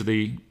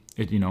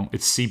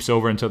it seeps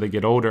over until they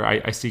get older.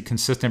 I see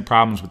consistent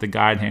problems with the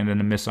guide hand and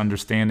a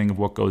misunderstanding of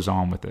what goes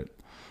on with it.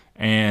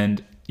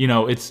 And you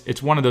know,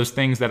 it's one of those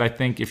things that I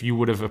think if you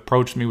would have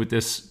approached me with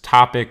this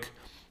topic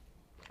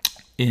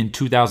in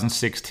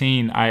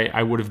 2016,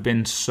 I would have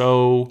been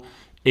so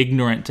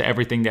ignorant to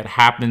everything that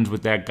happens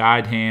with that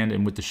guide hand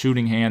and with the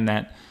shooting hand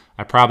that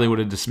I probably would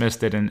have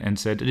dismissed it and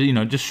said, you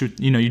know, just shoot.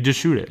 You know, you just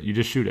shoot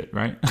it,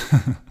 right?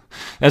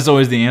 That's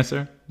always the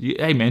answer.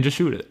 Hey, man, just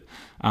shoot it.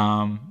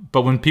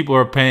 But when people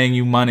are paying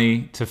you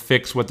money to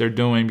fix what they're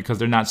doing because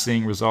they're not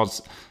seeing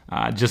results,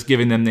 just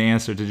giving them the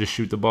answer to just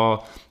shoot the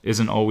ball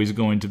isn't always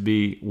going to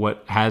be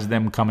what has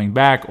them coming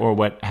back, or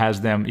what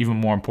has them, even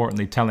more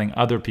importantly, telling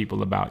other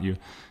people about you.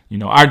 You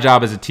know, our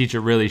job as a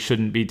teacher really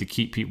shouldn't be to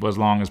keep people as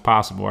long as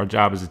possible. Our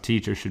job as a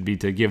teacher should be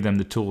to give them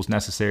the tools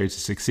necessary to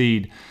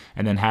succeed,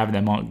 and then have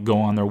them go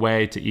on their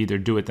way to either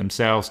do it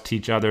themselves,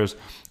 teach others,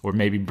 or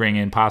maybe bring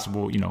in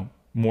possible, you know,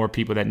 more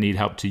people that need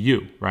help to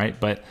you, right?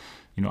 But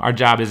our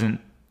job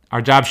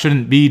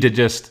shouldn't be to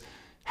just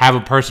have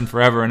a person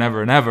forever and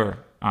ever and ever.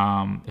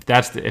 If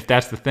that's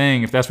the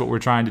thing, if that's what we're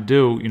trying to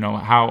do,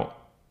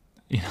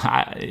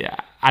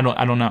 I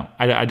don't know.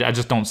 I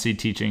just don't see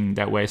teaching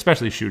that way,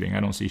 especially shooting. I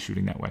don't see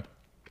shooting that way.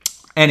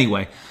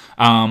 Anyway,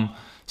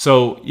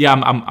 so yeah,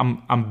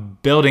 I'm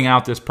building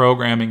out this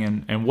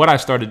programming, and what I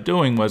started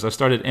doing was I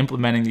started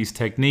implementing these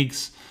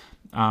techniques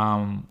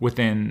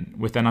within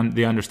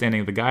the understanding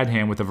of the guide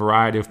hand with a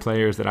variety of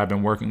players that I've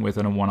been working with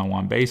on a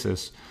one-on-one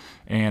basis.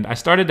 And I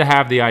started to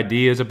have the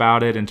ideas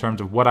about it in terms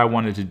of what I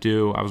wanted to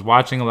do. I was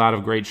watching a lot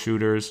of great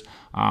shooters.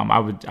 I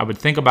would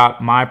think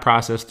about my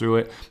process through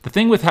it. The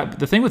thing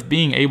with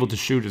being able to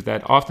shoot is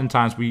that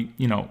oftentimes we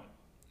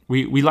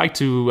like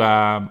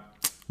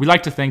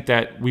to think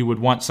that we would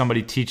want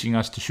somebody teaching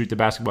us to shoot the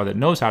basketball that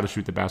knows how to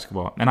shoot the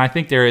basketball. And I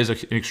think there is an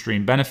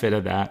extreme benefit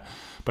of that.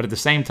 But at the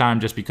same time,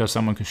 just because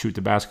someone can shoot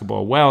the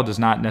basketball well does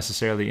not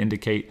necessarily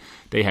indicate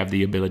they have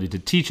the ability to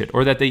teach it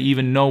or that they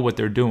even know what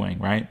they're doing,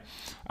 right?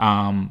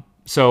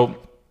 So,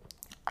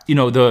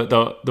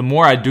 the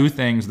more I do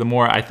things, the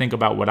more I think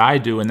about what I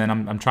do, and then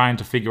I'm trying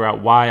to figure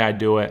out why I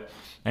do it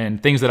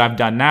and things that I've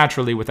done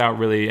naturally without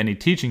really any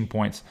teaching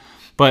points.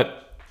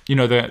 But,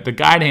 the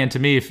guide hand to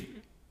me,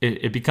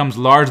 it becomes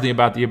largely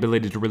about the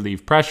ability to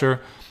relieve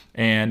pressure.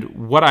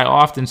 And what I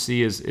often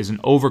see is an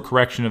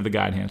overcorrection of the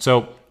guide hand.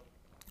 So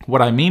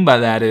what I mean by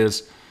that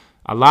is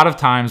a lot of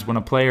times when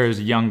a player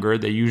is younger,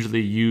 they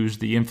usually use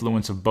the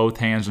influence of both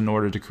hands in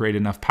order to create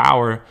enough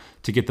power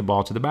to get the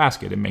ball to the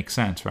basket. It makes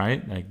sense,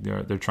 right? Like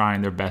they're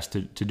trying their best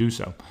to do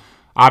so.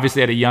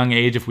 Obviously, at a young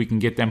age, if we can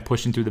get them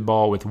pushing through the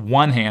ball with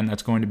one hand,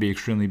 that's going to be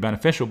extremely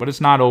beneficial, but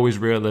it's not always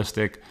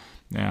realistic.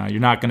 You're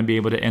not going to be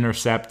able to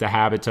intercept the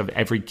habits of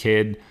every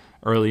kid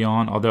early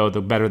on, although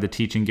the better the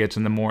teaching gets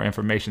and the more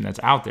information that's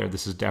out there,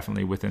 this is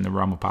definitely within the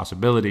realm of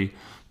possibility.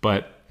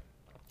 But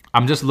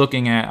I'm just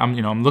looking at,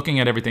 I'm looking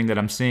at everything that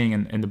I'm seeing,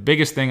 and the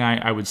biggest thing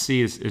I would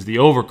see is the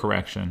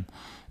overcorrection.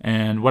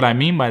 And what I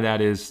mean by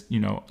that is,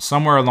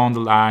 somewhere along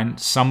the line,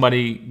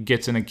 somebody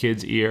gets in a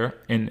kid's ear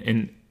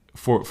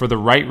for the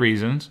right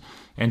reasons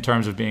in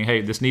terms of being,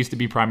 hey, this needs to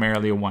be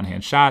primarily a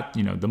one-hand shot.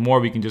 The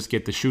more we can just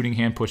get the shooting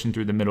hand pushing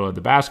through the middle of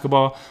the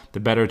basketball, the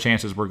better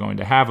chances we're going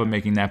to have of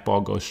making that ball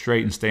go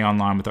straight and stay on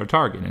line with our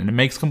target. And it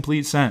makes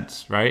complete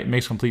sense, right? It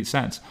makes complete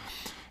sense.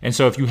 And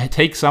so if you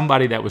take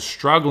somebody that was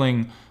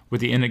struggling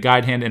with the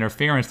guide hand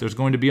interference, there's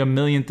going to be a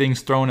million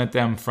things thrown at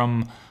them,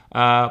 from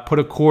put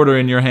a quarter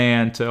in your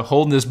hand to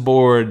holding this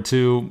board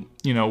to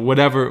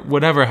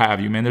whatever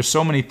have you, man. There's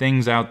so many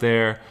things out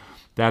there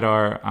that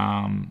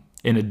are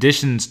in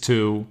additions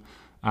to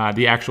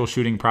the actual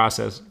shooting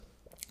process.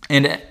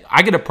 And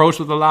I get approached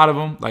with a lot of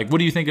them, like, what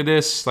do you think of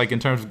this? Like in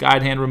terms of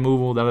guide hand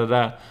removal,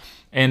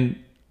 And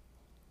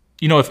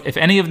if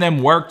any of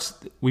them worked,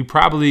 they'd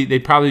probably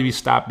be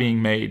stopped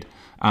being made.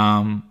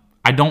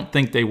 I don't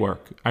think they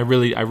work. I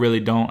really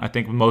don't. I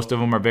think most of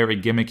them are very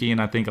gimmicky,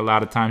 and I think a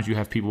lot of times you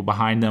have people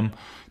behind them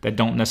that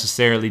don't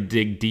necessarily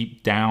dig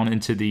deep down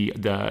into the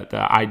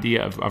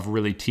idea of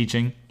really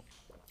teaching.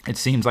 It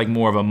seems like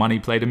more of a money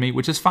play to me,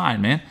 which is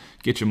fine, man.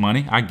 Get your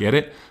money. I get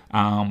it.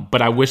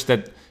 But I wish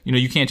that,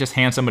 you can't just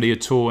hand somebody a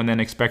tool and then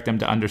expect them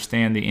to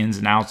understand the ins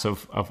and outs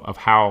of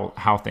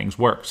how things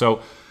work.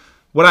 So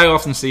what I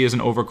often see is an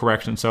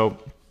overcorrection. So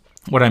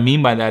what I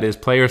mean by that is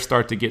players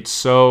start to get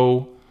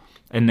so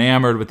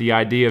enamored with the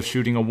idea of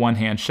shooting a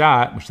one-hand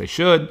shot, which they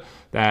should,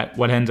 that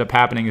what ends up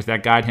happening is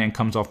that guide hand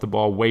comes off the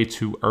ball way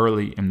too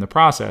early in the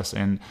process.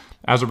 And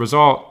as a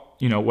result,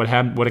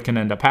 what it can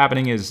end up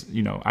happening is,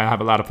 I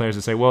have a lot of players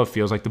that say, well, it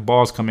feels like the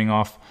ball's coming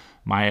off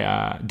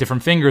my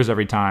different fingers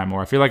every time,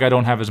 or I feel like I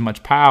don't have as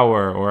much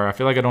power, or I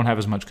feel like I don't have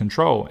as much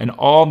control. And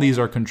all these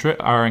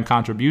are in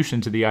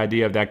contribution to the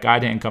idea of that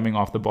guide hand coming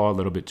off the ball a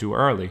little bit too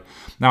early.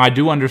 Now, I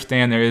do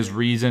understand there is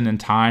reason and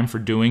time for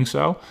doing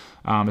so,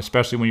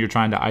 especially when you're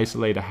trying to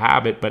isolate a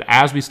habit. But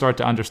as we start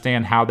to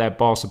understand how that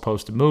ball's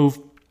supposed to move,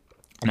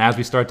 and as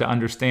we start to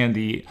understand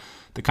the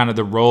kind of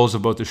the roles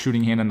of both the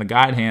shooting hand and the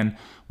guide hand,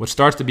 what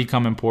starts to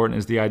become important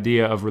is the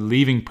idea of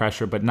relieving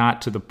pressure, but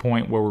not to the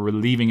point where we're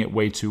relieving it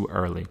way too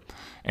early.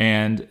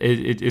 And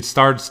it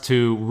starts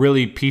to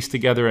really piece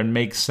together and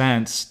make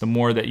sense the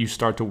more that you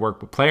start to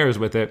work with players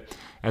with it,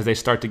 as they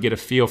start to get a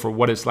feel for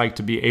what it's like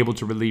to be able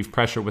to relieve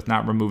pressure with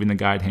not removing the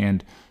guide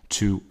hand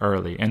too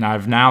early. And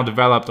I've now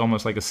developed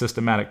almost like a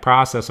systematic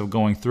process of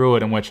going through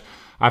it, in which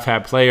I've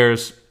had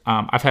players.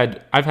 I've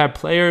had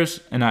players,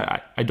 and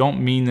I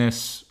don't mean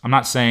this, I'm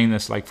not saying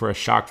this like for a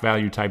shock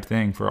value type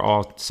thing for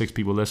all 6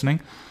 people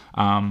listening.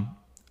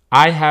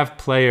 I have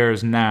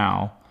players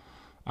now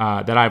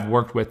that I've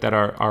worked with that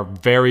are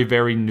very,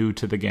 very new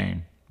to the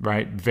game,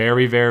 right?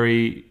 Very,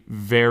 very,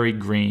 very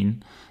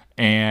green.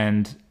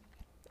 And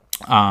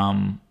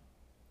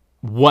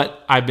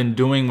what I've been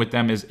doing with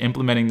them is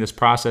implementing this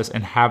process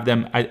and have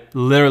them,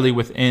 literally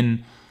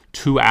within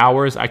 2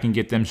 hours, I can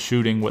get them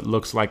shooting what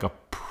looks like a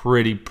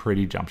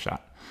pretty jump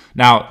shot.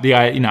 Now,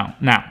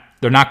 now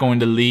they're not going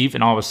to leave,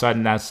 and all of a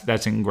sudden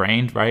that's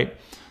ingrained, right?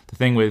 The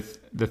thing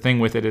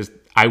with it is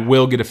I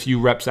will get a few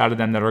reps out of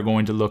them that are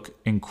going to look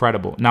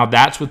incredible. Now,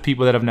 that's with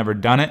people that have never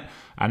done it,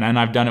 and then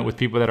I've done it with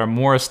people that are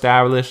more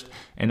established,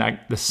 and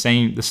the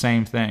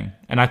same thing.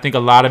 And I think a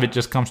lot of it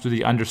just comes through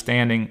the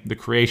understanding, the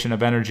creation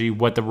of energy,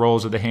 what the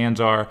roles of the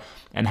hands are,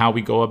 and how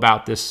we go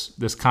about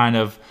this kind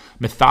of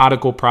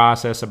methodical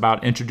process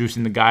about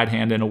introducing the guide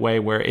hand in a way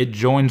where it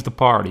joins the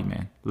party,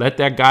 man. Let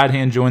that guide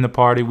hand join the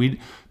party.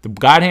 The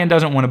guide hand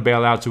doesn't want to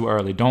bail out too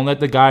early. Don't let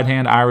the guide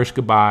hand Irish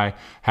goodbye.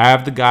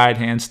 Have the guide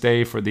hand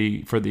stay for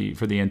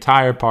the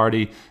entire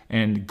party,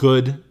 and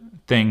good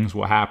things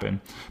will happen.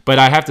 But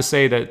I have to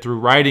say that through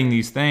writing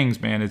these things,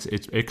 man,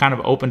 it kind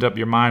of opened up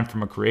your mind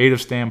from a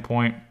creative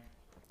standpoint.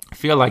 I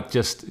feel like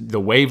just the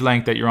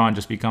wavelength that you're on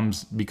just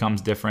becomes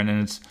different,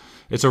 and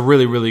it's a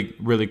really, really,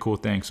 really cool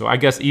thing. So I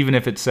guess even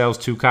if it sells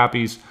 2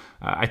 copies,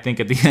 I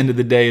think at the end of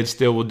the day, it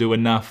still will do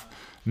enough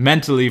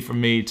mentally for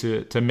me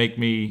to make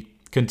me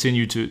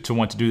continue to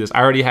want to do this.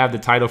 I already have the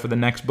title for the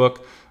next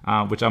book,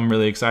 which I'm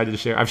really excited to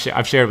share.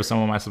 I've shared with some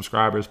of my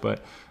subscribers,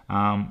 but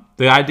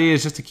the idea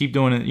is just to keep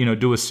doing it.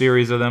 Do a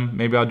series of them.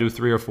 Maybe I'll do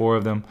 3 or 4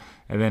 of them,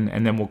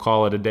 and then we'll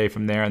call it a day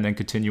from there, and then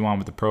continue on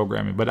with the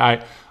programming. But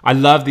I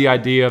love the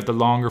idea of the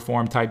longer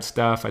form type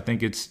stuff. I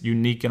think it's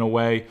unique in a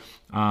way.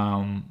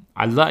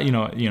 I love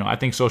I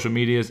think social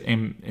media is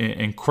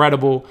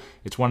incredible.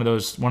 It's one of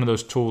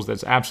those tools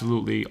that's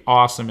absolutely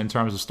awesome in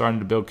terms of starting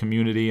to build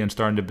community and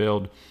starting to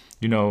build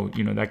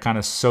that kind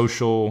of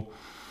social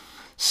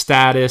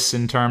status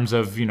in terms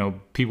of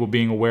people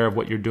being aware of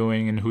what you're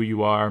doing and who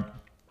you are.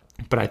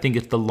 But I think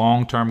it's the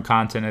long-term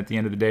content at the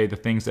end of the day, the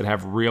things that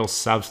have real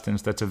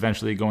substance that's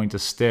eventually going to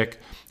stick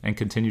and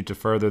continue to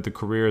further the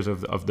careers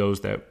of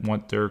those that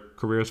want their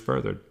careers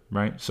furthered,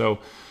 right? So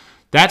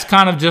that's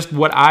kind of just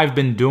what I've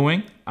been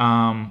doing.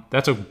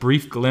 That's a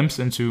brief glimpse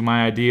into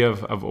my idea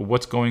of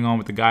what's going on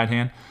with the guide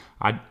hand.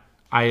 I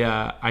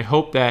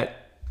hope that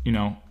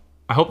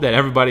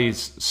everybody's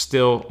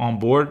still on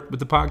board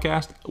with the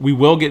podcast. We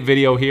will get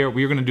video here.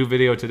 We were going to do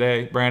video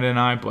today, Brandon and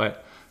I,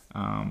 but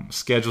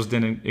schedules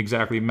didn't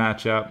exactly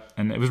match up,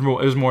 and it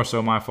was more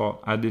so my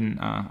fault. I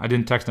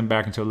didn't text him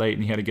back until late,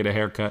 and he had to get a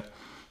haircut,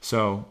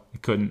 so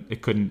it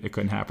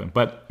couldn't happen.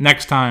 But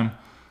next time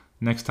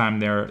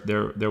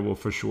there will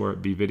for sure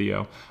be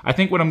video. I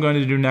think what I'm going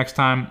to do next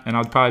time, and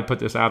I'll probably put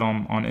this out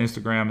on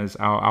Instagram, is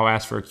I'll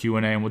ask for a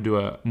Q&A, and we'll do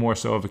a more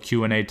so of a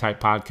Q&A type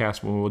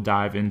podcast where we'll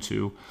dive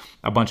into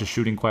a bunch of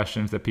shooting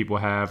questions that people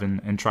have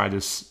and try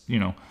to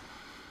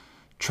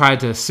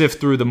sift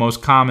through the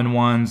most common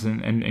ones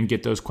and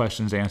get those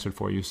questions answered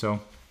for you. So,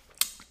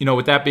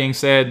 with that being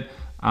said,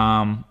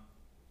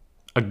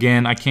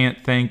 again, I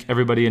can't thank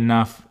everybody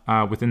enough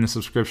within the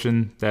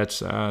subscription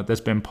that's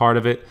been part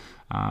of it.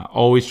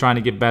 Always trying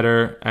to get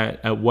better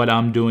at what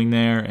I'm doing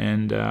there,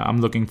 and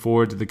I'm looking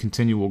forward to the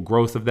continual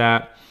growth of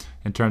that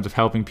in terms of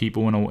helping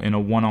people in a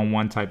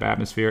one-on-one type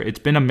atmosphere. It's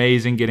been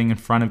amazing getting in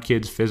front of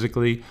kids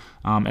physically,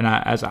 and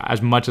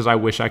as much as I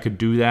wish I could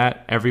do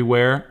that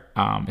everywhere,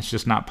 it's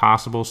just not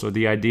possible. So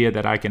the idea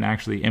that I can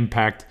actually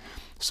impact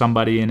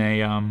somebody in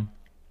a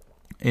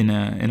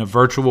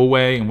virtual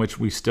way in which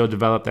we still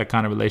develop that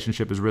kind of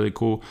relationship is really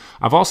cool.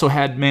 I've also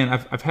had,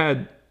 I've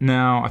had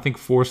now I think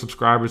 4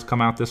 subscribers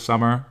come out this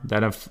summer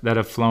that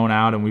have flown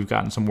out, and we've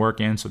gotten some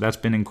work in. So that's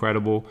been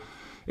incredible.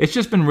 It's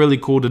just been really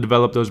cool to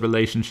develop those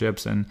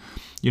relationships. And,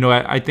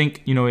 I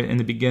think, in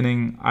the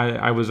beginning,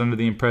 I was under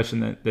the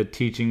impression that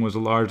teaching was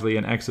largely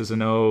an X's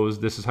and O's.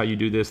 This is how you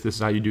do this is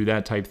how you do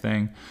that type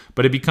thing.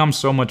 But it becomes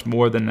so much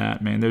more than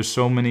that, man. There's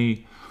so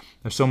many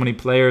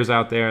players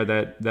out there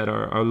that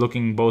are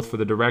looking both for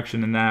the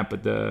direction in that,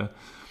 but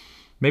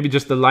maybe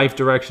just the life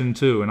direction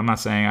too. And I'm not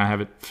saying I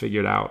have it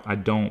figured out. I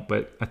don't.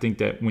 But I think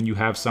that when you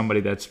have somebody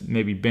that's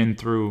maybe been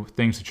through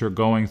things that you're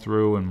going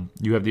through, and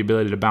you have the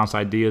ability to bounce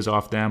ideas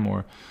off them,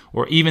 or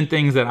even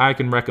things that I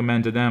can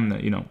recommend to them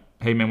that,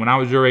 hey man, when I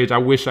was your age, I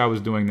wish I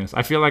was doing this.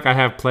 I feel like I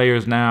have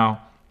players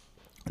now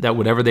that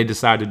whatever they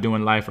decide to do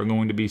in life are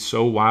going to be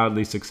so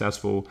wildly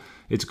successful.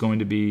 It's going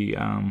to be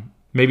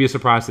maybe a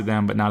surprise to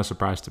them, but not a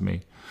surprise to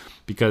me.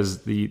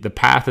 Because the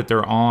path that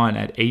they're on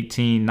at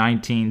 18,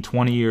 19,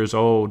 20 years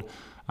old,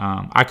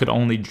 I could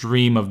only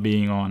dream of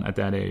being on at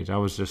that age. I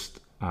was just,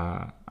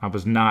 I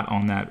was not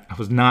on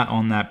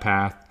that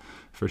path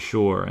for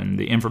sure. And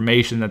the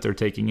information that they're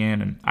taking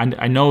in, and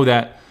I know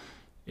that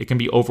it can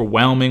be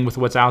overwhelming with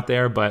what's out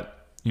there,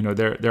 but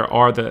there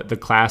are the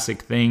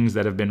classic things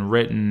that have been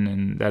written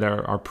and that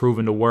are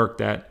proven to work,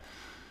 that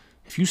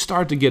if you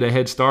start to get a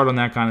head start on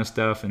that kind of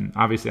stuff, and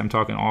obviously I'm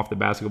talking off the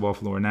basketball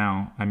floor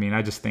now,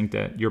 I just think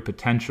that your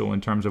potential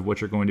in terms of what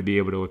you're going to be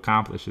able to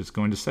accomplish is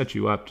going to set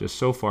you up just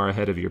so far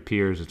ahead of your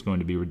peers. It's going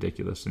to be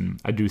ridiculous.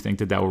 And I do think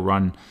that will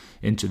run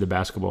into the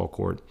basketball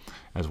court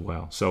as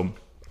well. So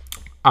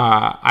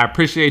I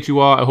appreciate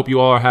you all. I hope you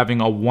all are having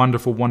a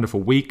wonderful,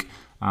 wonderful week.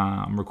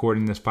 I'm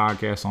recording this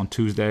podcast on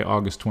Tuesday,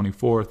 August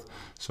 24th.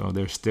 So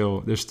there's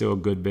still a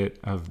good bit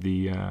of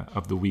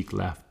the week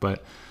left,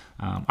 but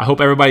I hope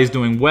everybody's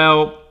doing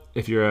well.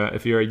 If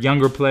you're a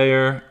younger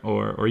player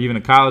or even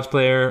a college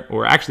player,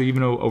 or actually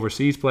even an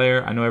overseas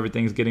player, I know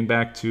everything's getting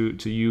back to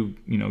you,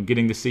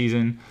 getting the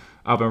season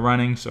up and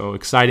running. So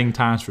exciting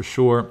times for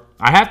sure.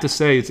 I have to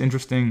say, it's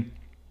interesting.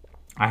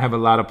 I have a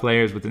lot of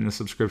players within the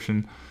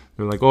subscription.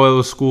 They're like, oh,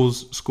 those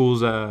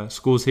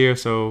schools here,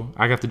 so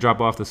I have to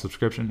drop off the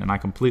subscription, and I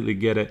completely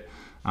get it.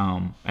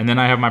 And then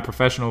I have my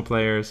professional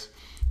players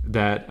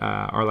that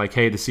are like,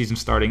 hey, the season's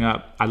starting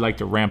up. I'd like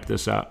to ramp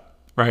this up,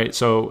 right?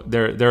 So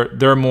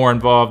they're more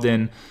involved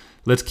in,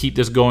 let's keep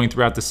this going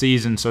throughout the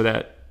season so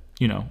that,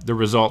 you know, the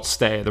results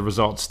stay.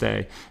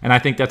 And I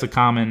think that's a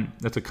common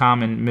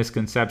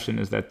misconception,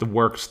 is that the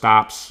work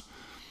stops.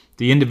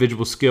 The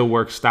individual skill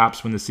work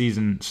stops when the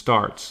season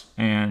starts,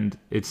 and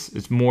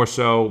it's more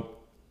so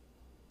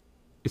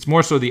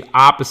the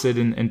opposite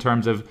in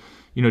terms of,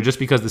 you know, just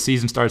because the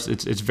season starts,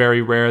 it's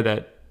very rare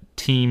that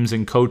teams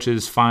and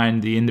coaches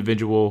find the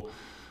individual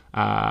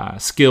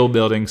skill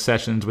building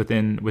sessions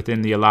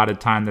within the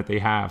allotted time that they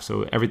have.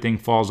 So everything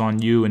falls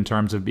on you in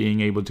terms of being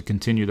able to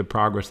continue the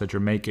progress that you're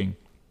making.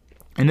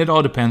 And it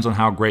all depends on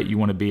how great you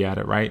want to be at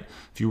it, right?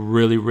 If you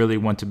really, really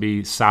want to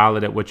be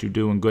solid at what you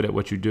do and good at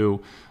what you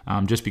do,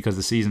 just because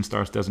the season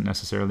starts doesn't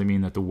necessarily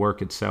mean that the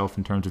work itself,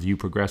 in terms of you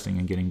progressing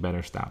and getting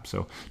better, stops.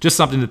 So just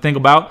something to think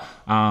about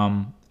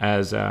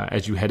as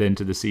you head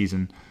into the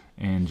season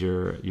and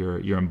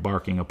you're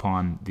embarking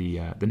upon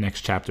the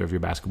next chapter of your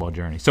basketball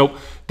journey. So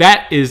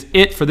that is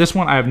it for this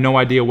one. I have no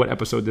idea what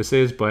episode this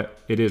is,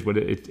 but it is what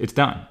it's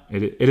done.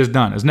 It is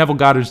done. As Neville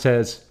Goddard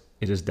says,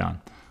 it is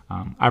done.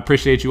 I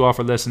appreciate you all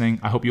for listening.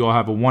 I hope you all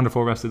have a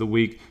wonderful rest of the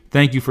week.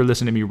 Thank you for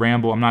listening to me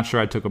ramble. I'm not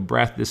sure I took a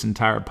breath this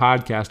entire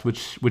podcast,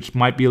 which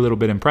might be a little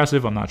bit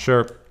impressive. I'm not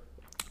sure.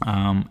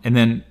 And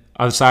then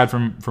aside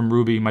from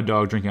Ruby, my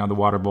dog, drinking out of the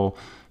water bowl,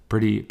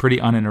 pretty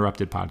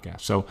uninterrupted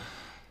podcast. So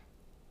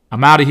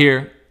I'm out of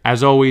here.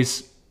 As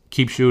always,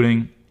 keep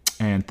shooting,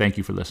 and thank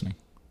you for listening.